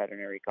and our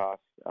veterinary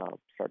costs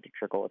start to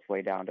trickle its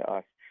way down to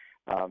us.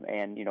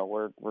 And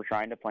we're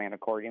trying to plan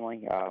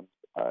accordingly.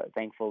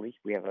 Thankfully,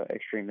 we have an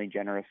extremely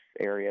generous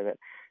area that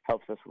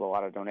helps us with a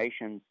lot of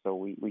donations. So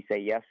we say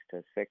yes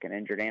to sick and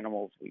injured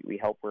animals. We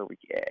help where we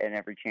can, in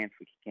every chance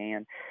we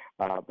can.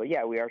 But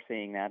yeah, we are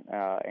seeing that,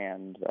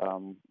 and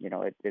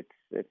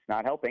it's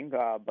not helping.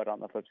 But on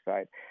the flip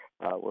side,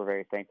 we're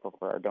very thankful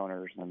for our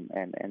donors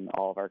and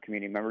all of our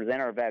community members and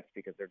our vets,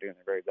 because they're doing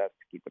their very best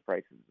to keep the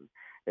prices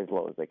as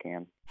low as they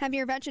can. Have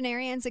your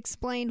veterinarians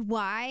explained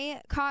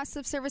why costs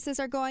of services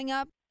are going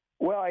up?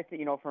 Well, I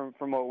think,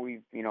 from what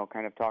we've,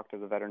 kind of talked to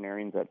the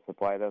veterinarians that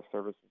supply those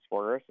services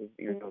for us, is,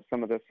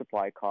 some of the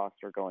supply costs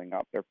are going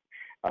up.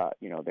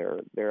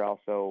 They're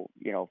also,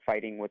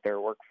 fighting with their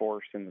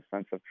workforce in the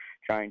sense of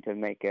trying to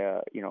make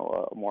a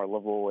more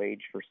livable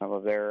wage for some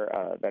of their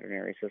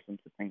veterinary systems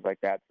and things like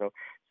that. So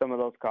some of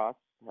those costs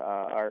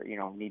are,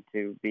 need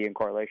to be in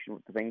correlation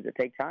with the things that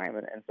take time,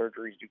 and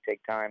surgeries do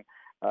take time.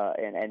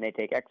 And they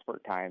take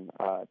expert time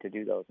to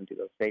do those and do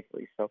those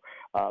safely. So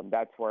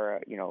that's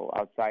where,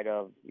 outside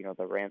of,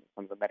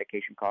 some of the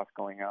medication costs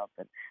going up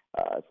and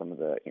some of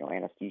the,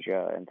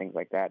 anesthesia and things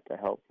like that to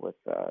help with,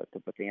 to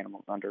put the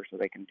animals under so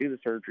they can do the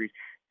surgeries,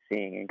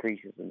 seeing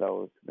increases in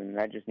those. And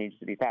that just needs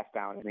to be passed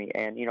down to me.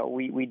 And,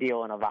 we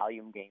deal in a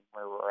volume game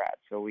where we're at.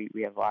 So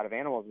we have a lot of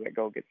animals that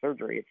go get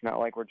surgery. It's not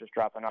like we're just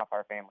dropping off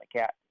our family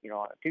cat,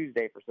 on a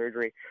Tuesday for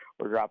surgery.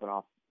 We're dropping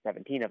off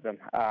 17 of them,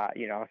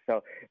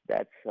 so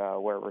that's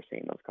where we're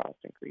seeing those costs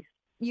increase.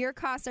 Your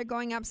costs are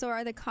going up, so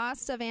are the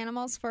costs of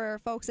animals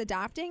for folks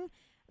adopting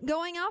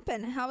going up,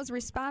 and how has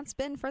response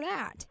been for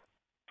that?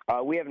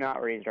 We have not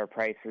raised our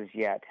prices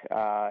yet,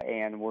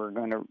 and we're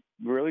going to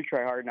really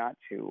try hard not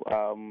to.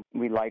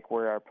 We like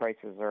where our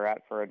prices are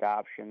at for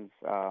adoptions.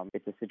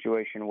 It's a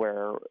situation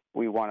where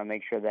we want to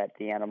make sure that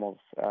the animals,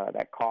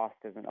 that cost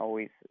isn't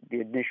always,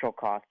 the initial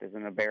cost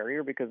isn't a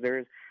barrier, because there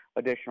is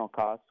additional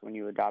costs when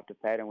you adopt a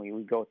pet, and we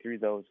go through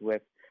those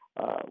with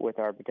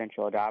our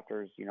potential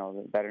adopters.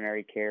 The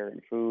veterinary care and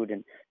food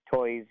and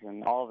toys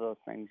and all of those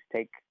things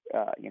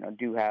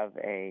do have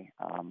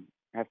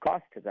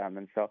cost to them,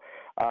 and so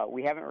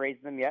we haven't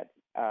raised them yet.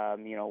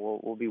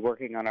 We'll be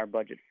working on our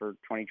budget for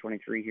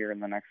 2023 here in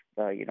the next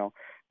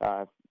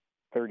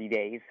 30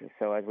 days.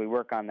 So as we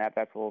work on that,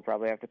 that's where we'll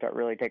probably have to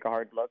really take a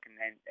hard look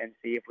and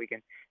see if we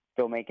can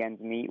still make ends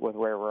meet with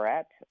where we're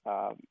at.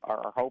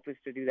 Our hope is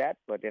to do that,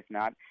 but if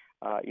not,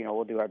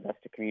 we'll do our best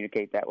to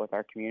communicate that with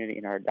our community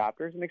and our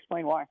adopters and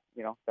explain why.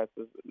 This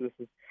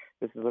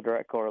is a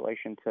direct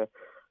correlation to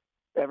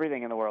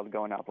everything in the world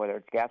going up, whether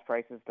it's gas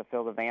prices to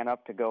fill the van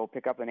up to go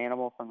pick up an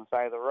animal from the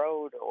side of the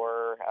road,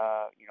 or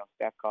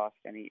staff costs,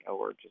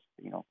 or just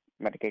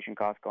medication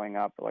costs going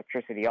up,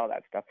 electricity, all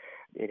that stuff.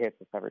 It hits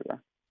us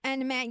everywhere.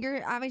 And Matt,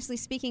 you're obviously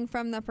speaking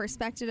from the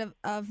perspective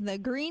of the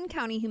Greene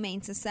County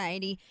Humane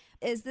Society.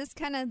 Is this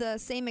kind of the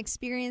same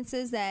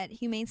experiences that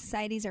humane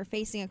societies are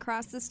facing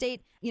across the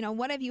state?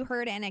 What have you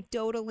heard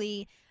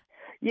anecdotally?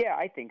 Yeah,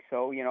 I think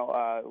so.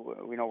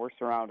 We're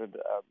surrounded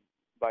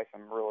by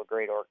some real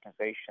great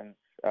organizations,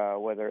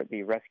 whether it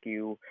be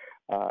rescue,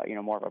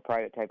 more of a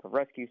private type of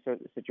rescue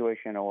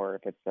situation, or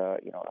if it's a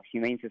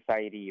humane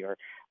society or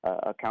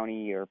a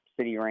county or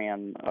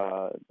city-ran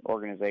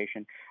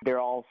organization. They're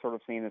all sort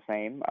of seeing the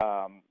same.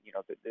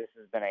 This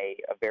has been a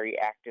very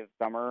active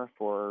summer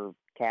for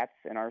cats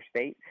in our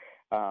state,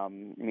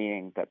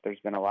 meaning that there's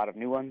been a lot of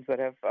new ones that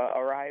have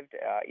arrived,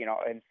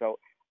 and so,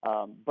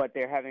 but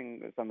they're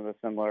having some of the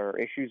similar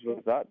issues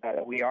with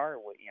that we are,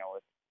 with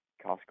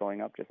costs going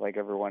up just like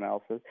everyone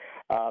else's.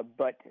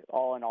 But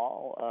all in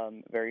all,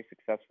 very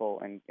successful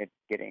in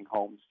getting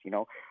homes.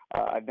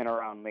 I've been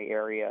around the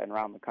area and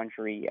around the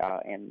country,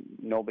 and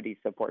nobody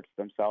supports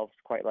themselves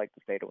quite like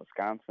the state of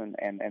Wisconsin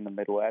and the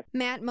Midwest.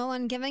 Matt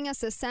Mullen giving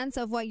us a sense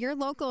of what your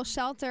local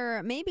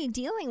shelter may be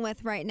dealing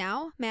with right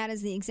now. Matt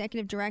is the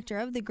executive director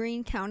of the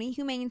Greene County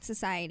Humane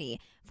Society.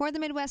 For the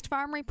Midwest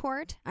Farm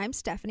Report, I'm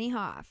Stephanie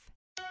Hoff.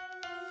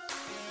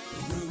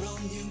 Rural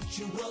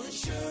Mutual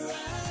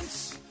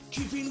Insurance,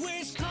 keeping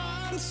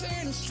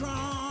Wisconsin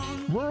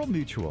strong. Rural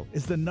Mutual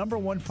is the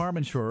 #1 farm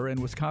insurer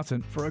in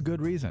Wisconsin for a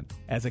good reason.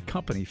 As a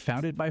company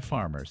founded by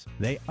farmers,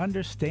 they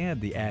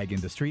understand the ag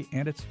industry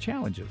and its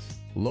challenges.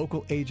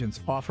 Local agents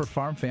offer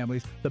farm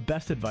families the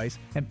best advice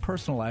and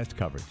personalized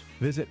coverage.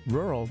 Visit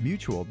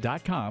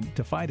ruralmutual.com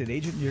to find an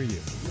agent near you.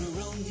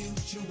 Rural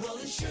Mutual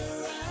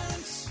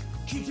Insurance,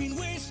 keeping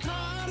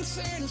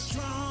Wisconsin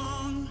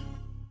strong.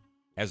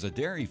 As a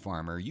dairy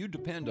farmer, you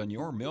depend on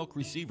your milk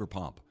receiver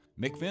pump.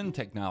 McFinn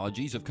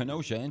Technologies of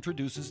Kenosha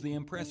introduces the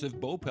impressive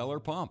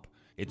Bopeller pump.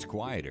 It's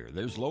quieter,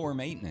 there's lower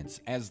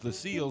maintenance, as the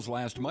seals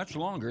last much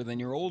longer than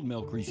your old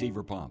milk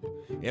receiver pump.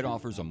 It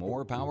offers a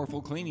more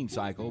powerful cleaning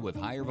cycle with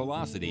higher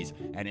velocities,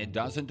 and it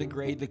doesn't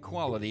degrade the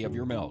quality of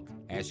your milk.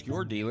 Ask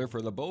your dealer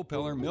for the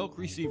Bopeller milk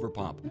receiver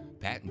pump,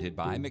 patented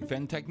by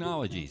McFinn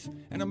Technologies,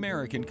 an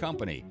American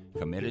company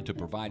committed to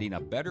providing a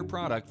better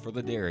product for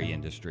the dairy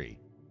industry.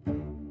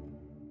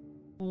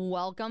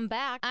 Welcome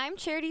back. I'm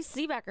Charity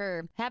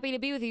Seebecker. Happy to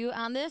be with you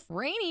on this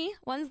rainy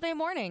Wednesday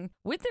morning.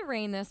 With the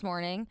rain this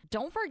morning,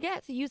 don't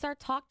forget to use our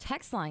Talk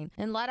text line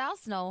and let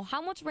us know how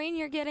much rain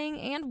you're getting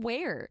and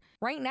where.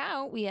 Right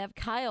now, we have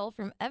Kyle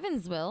from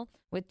Evansville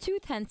with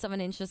 0.2 of an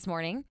inch this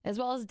morning, as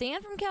well as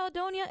Dan from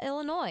Caledonia,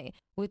 Illinois,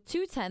 with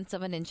 0.2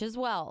 of an inch as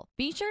well.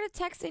 Be sure to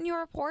text in your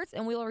reports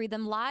and we will read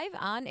them live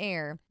on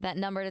air. That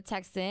number to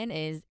text in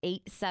is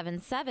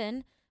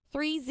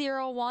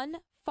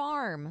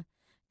 877-301-FARM.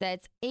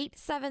 That's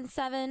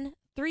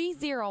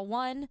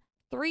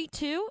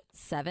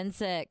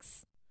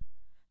 877-301-3276.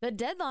 The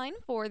deadline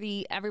for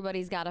the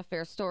Everybody's Got a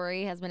Fair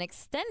Story has been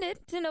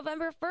extended to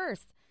November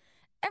 1st.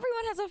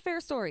 Everyone has a fair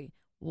story.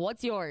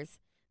 What's yours?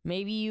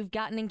 Maybe you've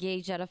gotten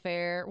engaged at a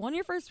fair, won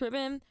your first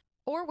ribbon,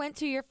 or went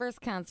to your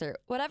first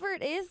concert. Whatever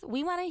it is,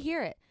 we want to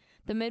hear it.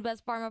 The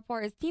Midwest Farm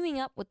Report is teaming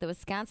up with the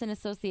Wisconsin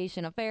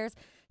Association of Fairs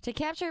to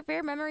capture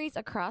fair memories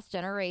across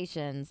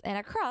generations and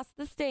across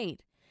the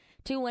state.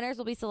 2 winners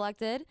will be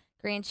selected.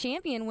 Grand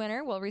Champion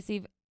winner will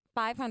receive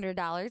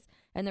 $500,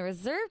 and the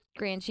Reserve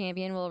Grand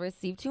Champion will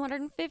receive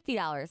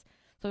 $250.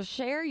 So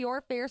share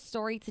your fair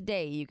story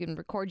today. You can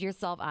record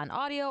yourself on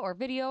audio or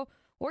video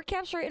or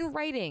capture it in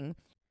writing.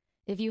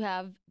 If you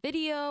have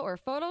video or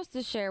photos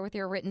to share with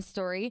your written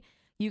story,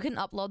 you can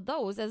upload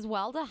those as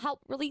well to help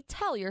really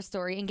tell your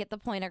story and get the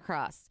point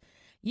across.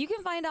 You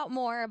can find out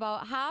more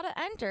about how to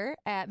enter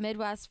at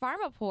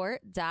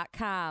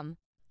MidwestFarmReport.com.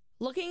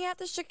 Looking at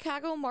the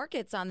Chicago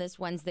markets on this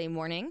Wednesday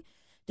morning,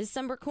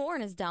 December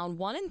corn is down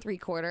 1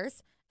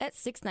 3/4 at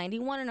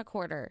 $6.91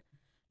 1/4.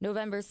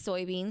 November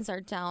soybeans are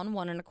down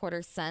 1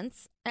 1/4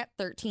 cents at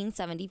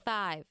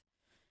 $13.75.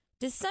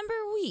 December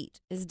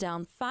wheat is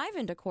down 5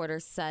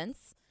 1/4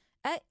 cents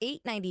at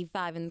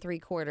 $8.95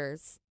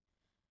 3/4.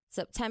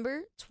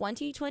 September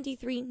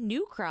 2023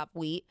 new crop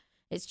wheat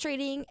is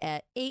trading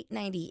at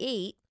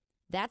 $8.98.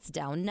 That's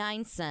down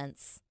 9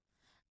 cents.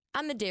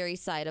 On the dairy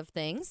side of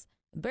things,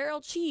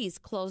 barrel cheese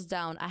closed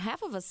down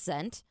 1/2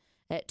 cent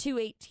at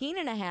 $2.18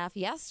 1/2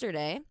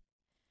 yesterday.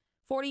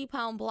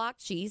 40-pound block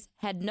cheese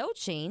had no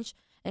change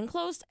and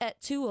closed at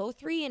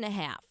 $2.03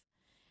 1/2.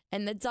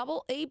 And the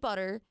double A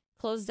butter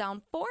closed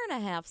down 4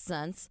 1/2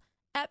 cents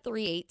at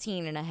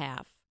 $3.18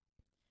 1/2.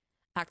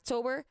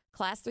 October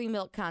Class 3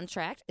 milk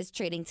contract is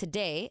trading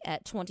today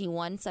at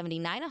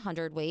 $21.79 a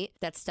hundredweight.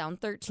 That's down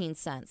 13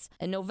 cents.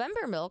 And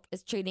November milk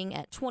is trading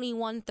at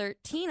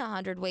 $21.13 a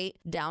hundredweight,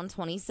 down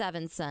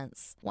 27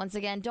 cents. Once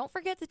again, don't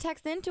forget to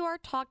text into our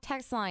Talk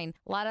text line.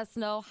 Let us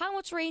know how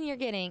much rain you're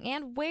getting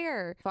and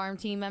where. Farm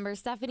team member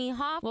Stephanie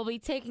Hoff will be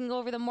taking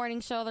over the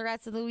morning show the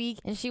rest of the week,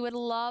 and she would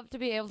love to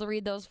be able to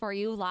read those for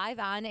you live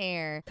on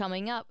air.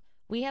 Coming up,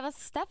 we have a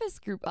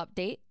Steffes Group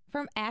update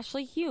from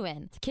Ashley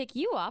Hewen to kick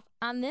you off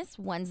on this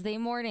Wednesday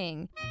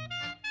morning.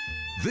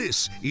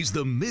 This is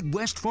the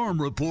Midwest Farm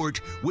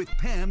Report with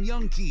Pam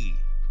Youngkey.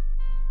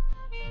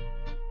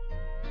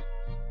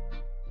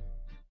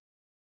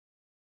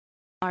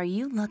 Are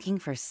you looking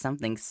for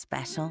something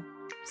special?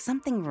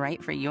 Something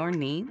right for your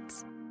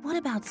needs? What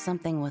about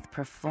something with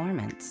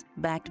performance,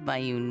 backed by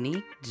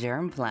unique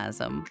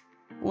germplasm?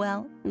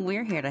 Well,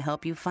 we're here to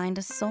help you find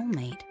a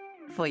soulmate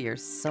for your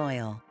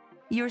soil.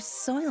 Your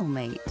soil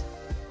mate.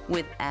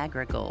 With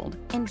AgriGold,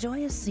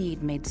 enjoy a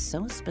seed made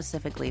so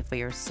specifically for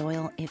your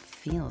soil it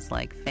feels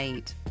like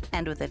fate.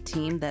 And with a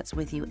team that's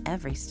with you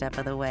every step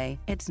of the way,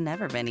 it's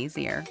never been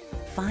easier.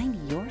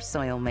 Find your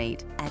soil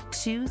mate at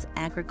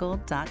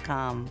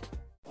ChooseAgriGold.com.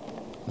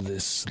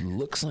 This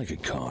looks like a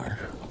car.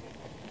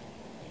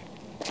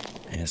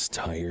 It has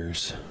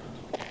tires,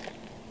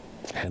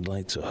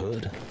 headlights, a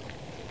hood,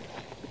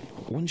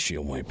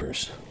 windshield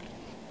wipers.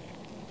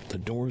 The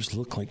doors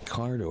look like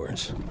car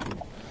doors.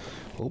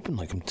 Open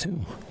like them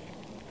too.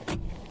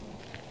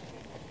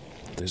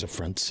 There's a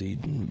front seat,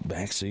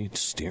 back seat,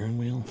 steering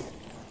wheel.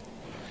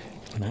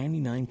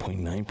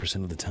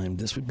 99.9% of the time,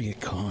 this would be a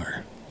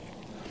car.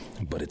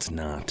 But it's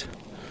not.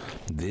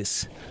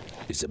 This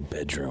is a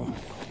bedroom.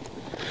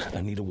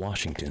 Anita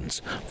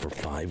Washington's for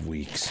 5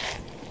 weeks.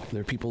 There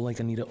are people like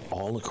Anita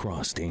all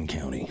across Dane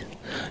County.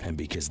 And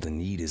because the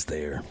need is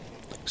there,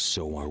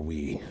 so are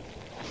we.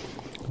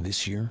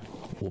 This year,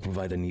 we'll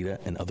provide Anita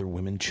and other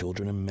women,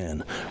 children, and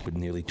men with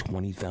nearly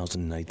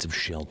 20,000 nights of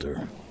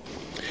shelter.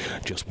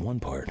 Just one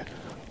part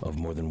of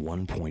more than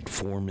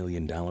 $1.4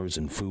 million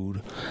in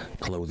food,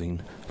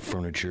 clothing,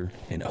 furniture,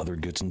 and other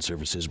goods and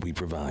services we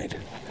provide.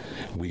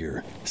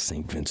 We're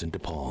St. Vincent de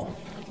Paul,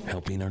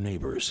 helping our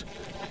neighbors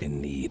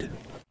in need.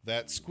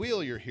 That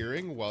squeal you're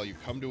hearing while you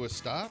come to a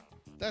stop,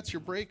 that's your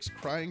brakes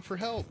crying for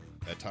help.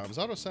 At Tom's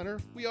Auto Center,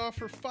 we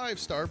offer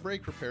 5-star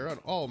brake repair on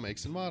all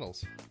makes and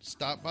models.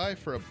 Stop by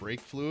for a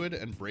brake fluid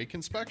and brake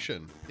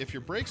inspection. If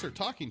your brakes are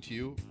talking to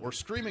you or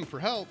screaming for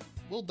help,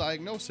 we'll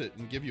diagnose it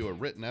and give you a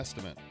written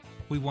estimate.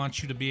 We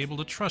want you to be able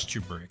to trust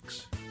your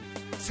brakes.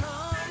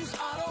 Tom's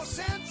Auto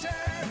Center.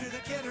 Here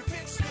to get her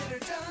fixed, get her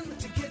done,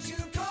 to get you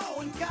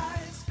going,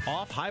 guys.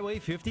 Off Highway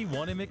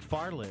 51 in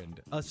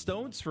McFarland, a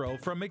stone's throw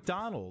from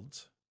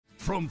McDonald's.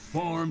 From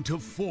farm to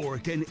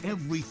fork and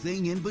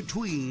everything in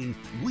between,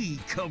 we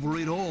cover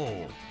it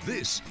all.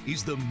 This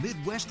is the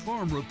Midwest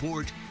Farm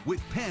Report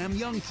with Pam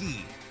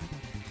Youngkey.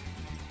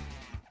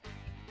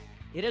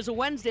 It is a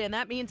Wednesday, and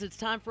that means it's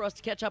time for us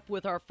to catch up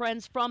with our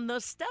friends from the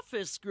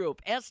Steffes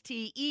Group,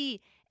 STEFFES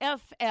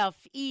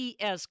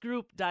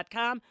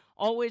Group.com.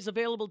 Always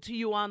available to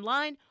you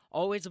online,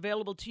 always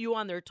available to you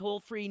on their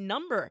toll-free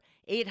number,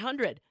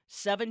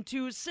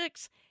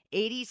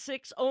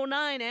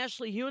 800-726-8609.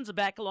 Ashley Huens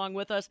back along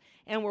with us,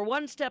 and we're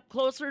one step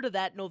closer to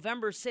that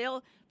November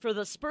sale for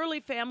the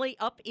Spurley family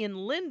up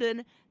in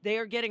Linden. They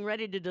are getting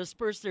ready to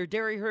disperse their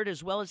dairy herd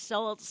as well as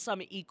sell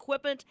some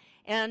equipment.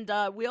 And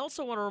we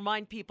also want to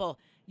remind people,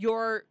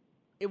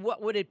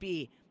 what would it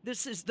be?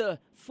 This is the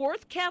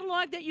 4th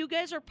catalog that you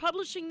guys are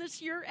publishing this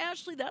year,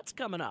 Ashley? That's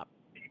coming up.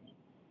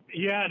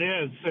 Yeah, it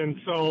is. And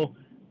so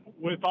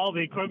with all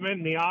the equipment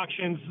and the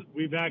auctions,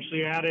 we've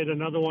actually added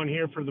another one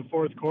here for the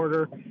 4th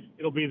quarter.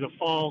 It'll be the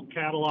fall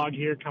catalog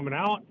here coming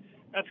out.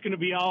 That's going to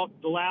be out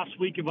the last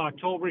week of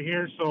October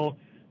here. So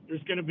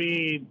there's going to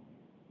be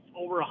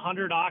over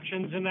 100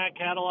 auctions in that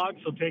catalog.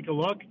 So take a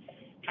look.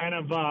 Kind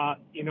of,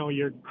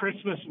 your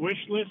Christmas wish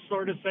list,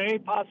 sort of say,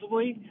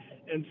 possibly.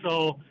 And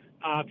so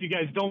if you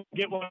guys don't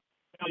get one,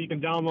 you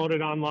can download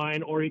it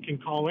online or you can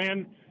call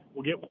in.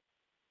 We'll get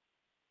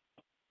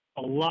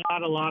a lot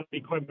of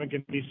equipment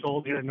can be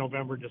sold here in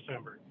November,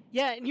 December.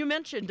 Yeah, and you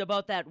mentioned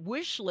about that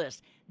wish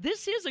list.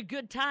 This is a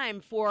good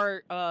time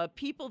for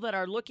people that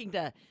are looking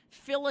to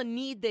fill a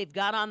need they've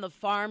got on the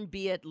farm,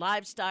 be it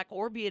livestock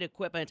or be it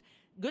equipment.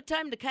 Good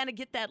time to kind of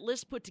get that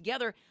list put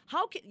together.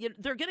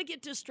 They're going to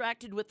get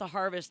distracted with the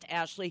harvest,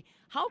 Ashley.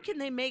 How can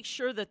they make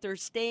sure that they're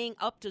staying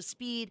up to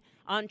speed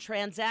on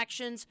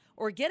transactions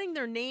or getting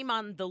their name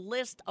on the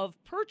list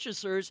of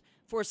purchasers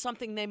for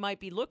something they might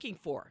be looking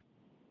for?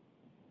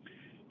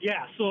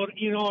 Yeah, so,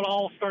 it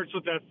all starts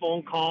with that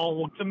phone call.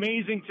 Well, it's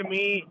amazing to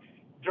me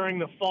during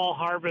the fall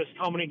harvest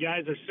how many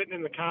guys are sitting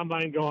in the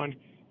combine going,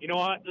 you know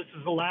what, this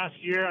is the last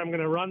year. I'm going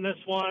to run this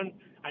one.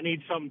 I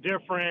need something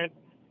different.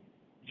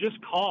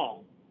 Just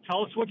call.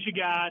 Tell us what you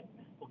got.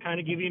 We'll kind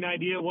of give you an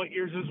idea of what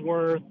yours is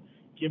worth,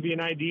 give you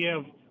an idea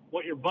of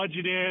what your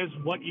budget is,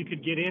 what you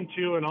could get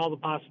into, and all the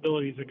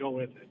possibilities that go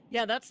with it.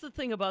 Yeah, that's the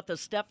thing about the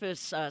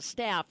Steffes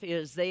staff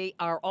is they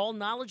are all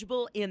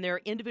knowledgeable in their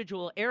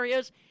individual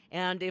areas,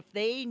 and if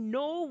they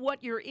know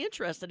what you're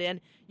interested in,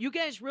 you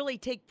guys really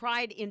take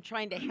pride in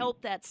trying to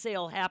help that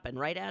sale happen,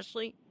 right,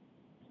 Ashley?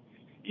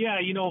 Yeah,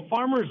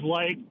 farmers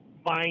like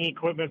buying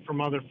equipment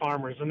from other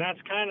farmers, and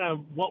that's kind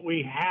of what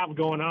we have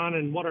going on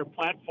and what our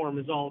platform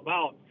is all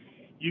about.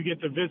 You get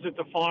to visit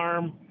the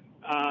farm.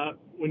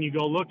 When you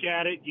go look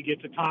at it, you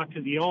get to talk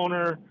to the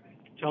owner,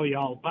 tell you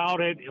all about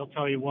it. He'll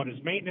tell you what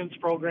his maintenance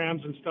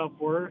programs and stuff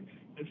were.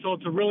 And so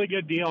it's a really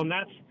good deal, and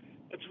that's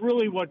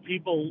really what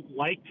people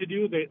like to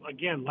do. They,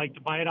 again, like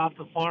to buy it off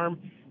the farm,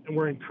 and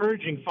we're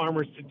encouraging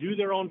farmers to do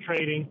their own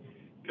trading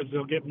because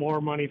they'll get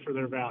more money for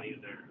their value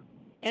there.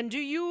 And do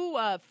you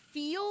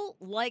feel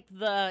like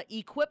the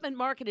equipment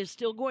market is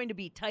still going to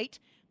be tight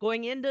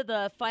going into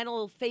the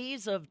final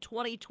phase of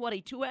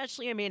 2022,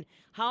 Ashley? I mean,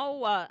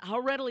 how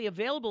readily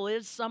available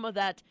is some of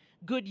that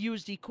good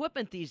used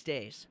equipment these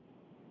days?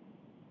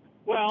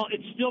 Well,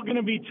 it's still going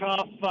to be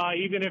tough,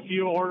 even if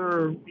you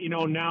order,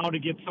 now to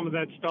get some of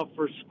that stuff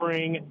for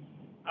spring.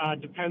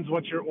 Depends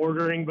what you're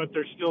ordering, but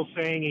they're still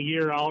saying a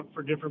year out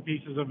for different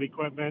pieces of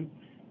equipment.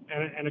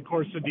 And of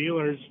course, the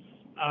dealers,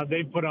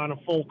 they've put on a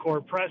full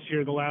court press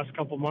here the last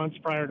couple months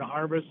prior to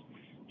harvest,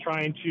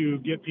 trying to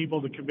get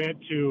people to commit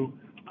to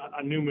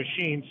a new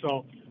machine.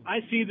 So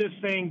I see this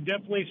thing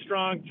definitely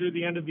strong through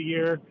the end of the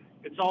year.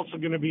 It's also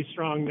going to be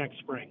strong next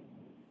spring.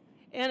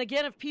 And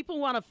again, if people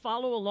want to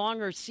follow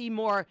along or see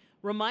more,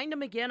 remind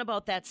them again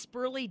about that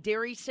Spurley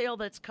dairy sale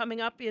that's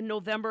coming up in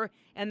November,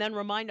 and then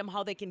remind them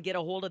how they can get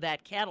a hold of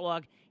that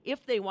catalog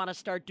if they want to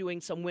start doing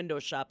some window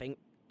shopping,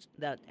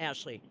 that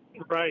Ashley.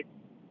 Right.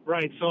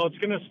 So it's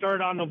going to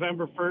start on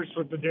November 1st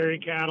with the dairy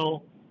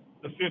cattle.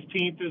 The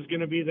 15th is going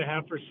to be the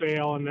heifer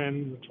sale, and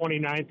then the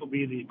 29th will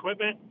be the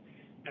equipment.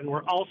 And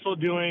we're also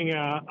doing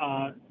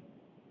a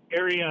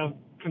area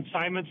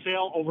consignment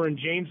sale over in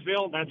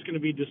Janesville. That's going to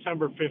be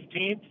December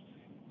 15th.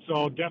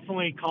 So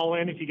definitely call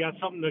in if you got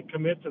something to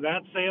commit to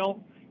that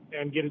sale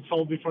and get it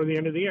sold before the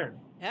end of the year.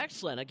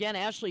 Excellent. Again,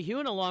 Ashley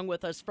Hewen along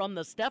with us from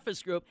the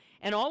Steffes Group.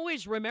 And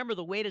always remember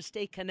the way to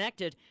stay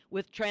connected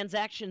with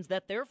transactions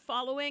that they're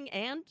following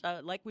and,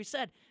 like we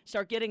said,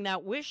 start getting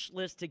that wish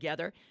list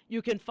together.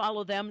 You can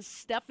follow them,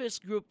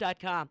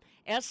 steffesgroup.com,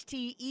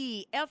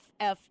 STEFFES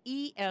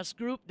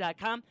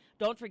group.com.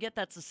 Don't forget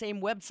that's the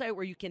same website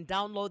where you can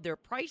download their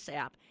price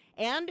app.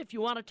 And if you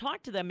want to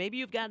talk to them, maybe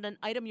you've got an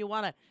item you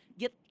want to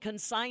get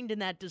consigned in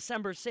that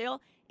December sale,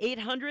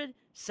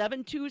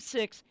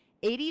 800-726-8609,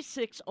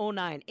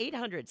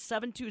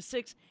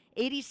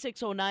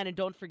 800-726-8609. And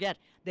don't forget,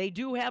 they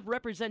do have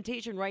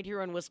representation right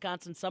here in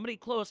Wisconsin, somebody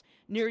close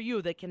near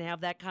you that can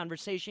have that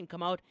conversation,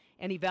 come out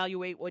and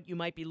evaluate what you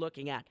might be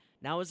looking at.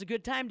 Now is a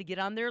good time to get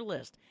on their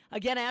list.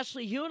 Again,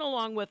 Ashley Hewen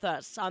along with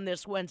us on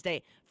this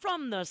Wednesday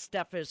from the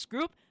Steffes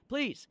Group.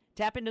 Please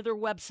tap into their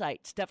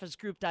website,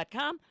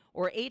 steffesgroup.com,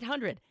 or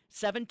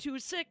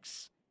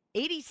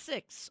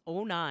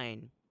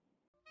 800-726-8609.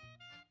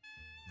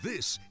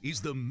 This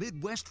is the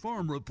Midwest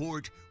Farm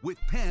Report with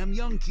Pam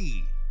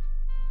Youngkey.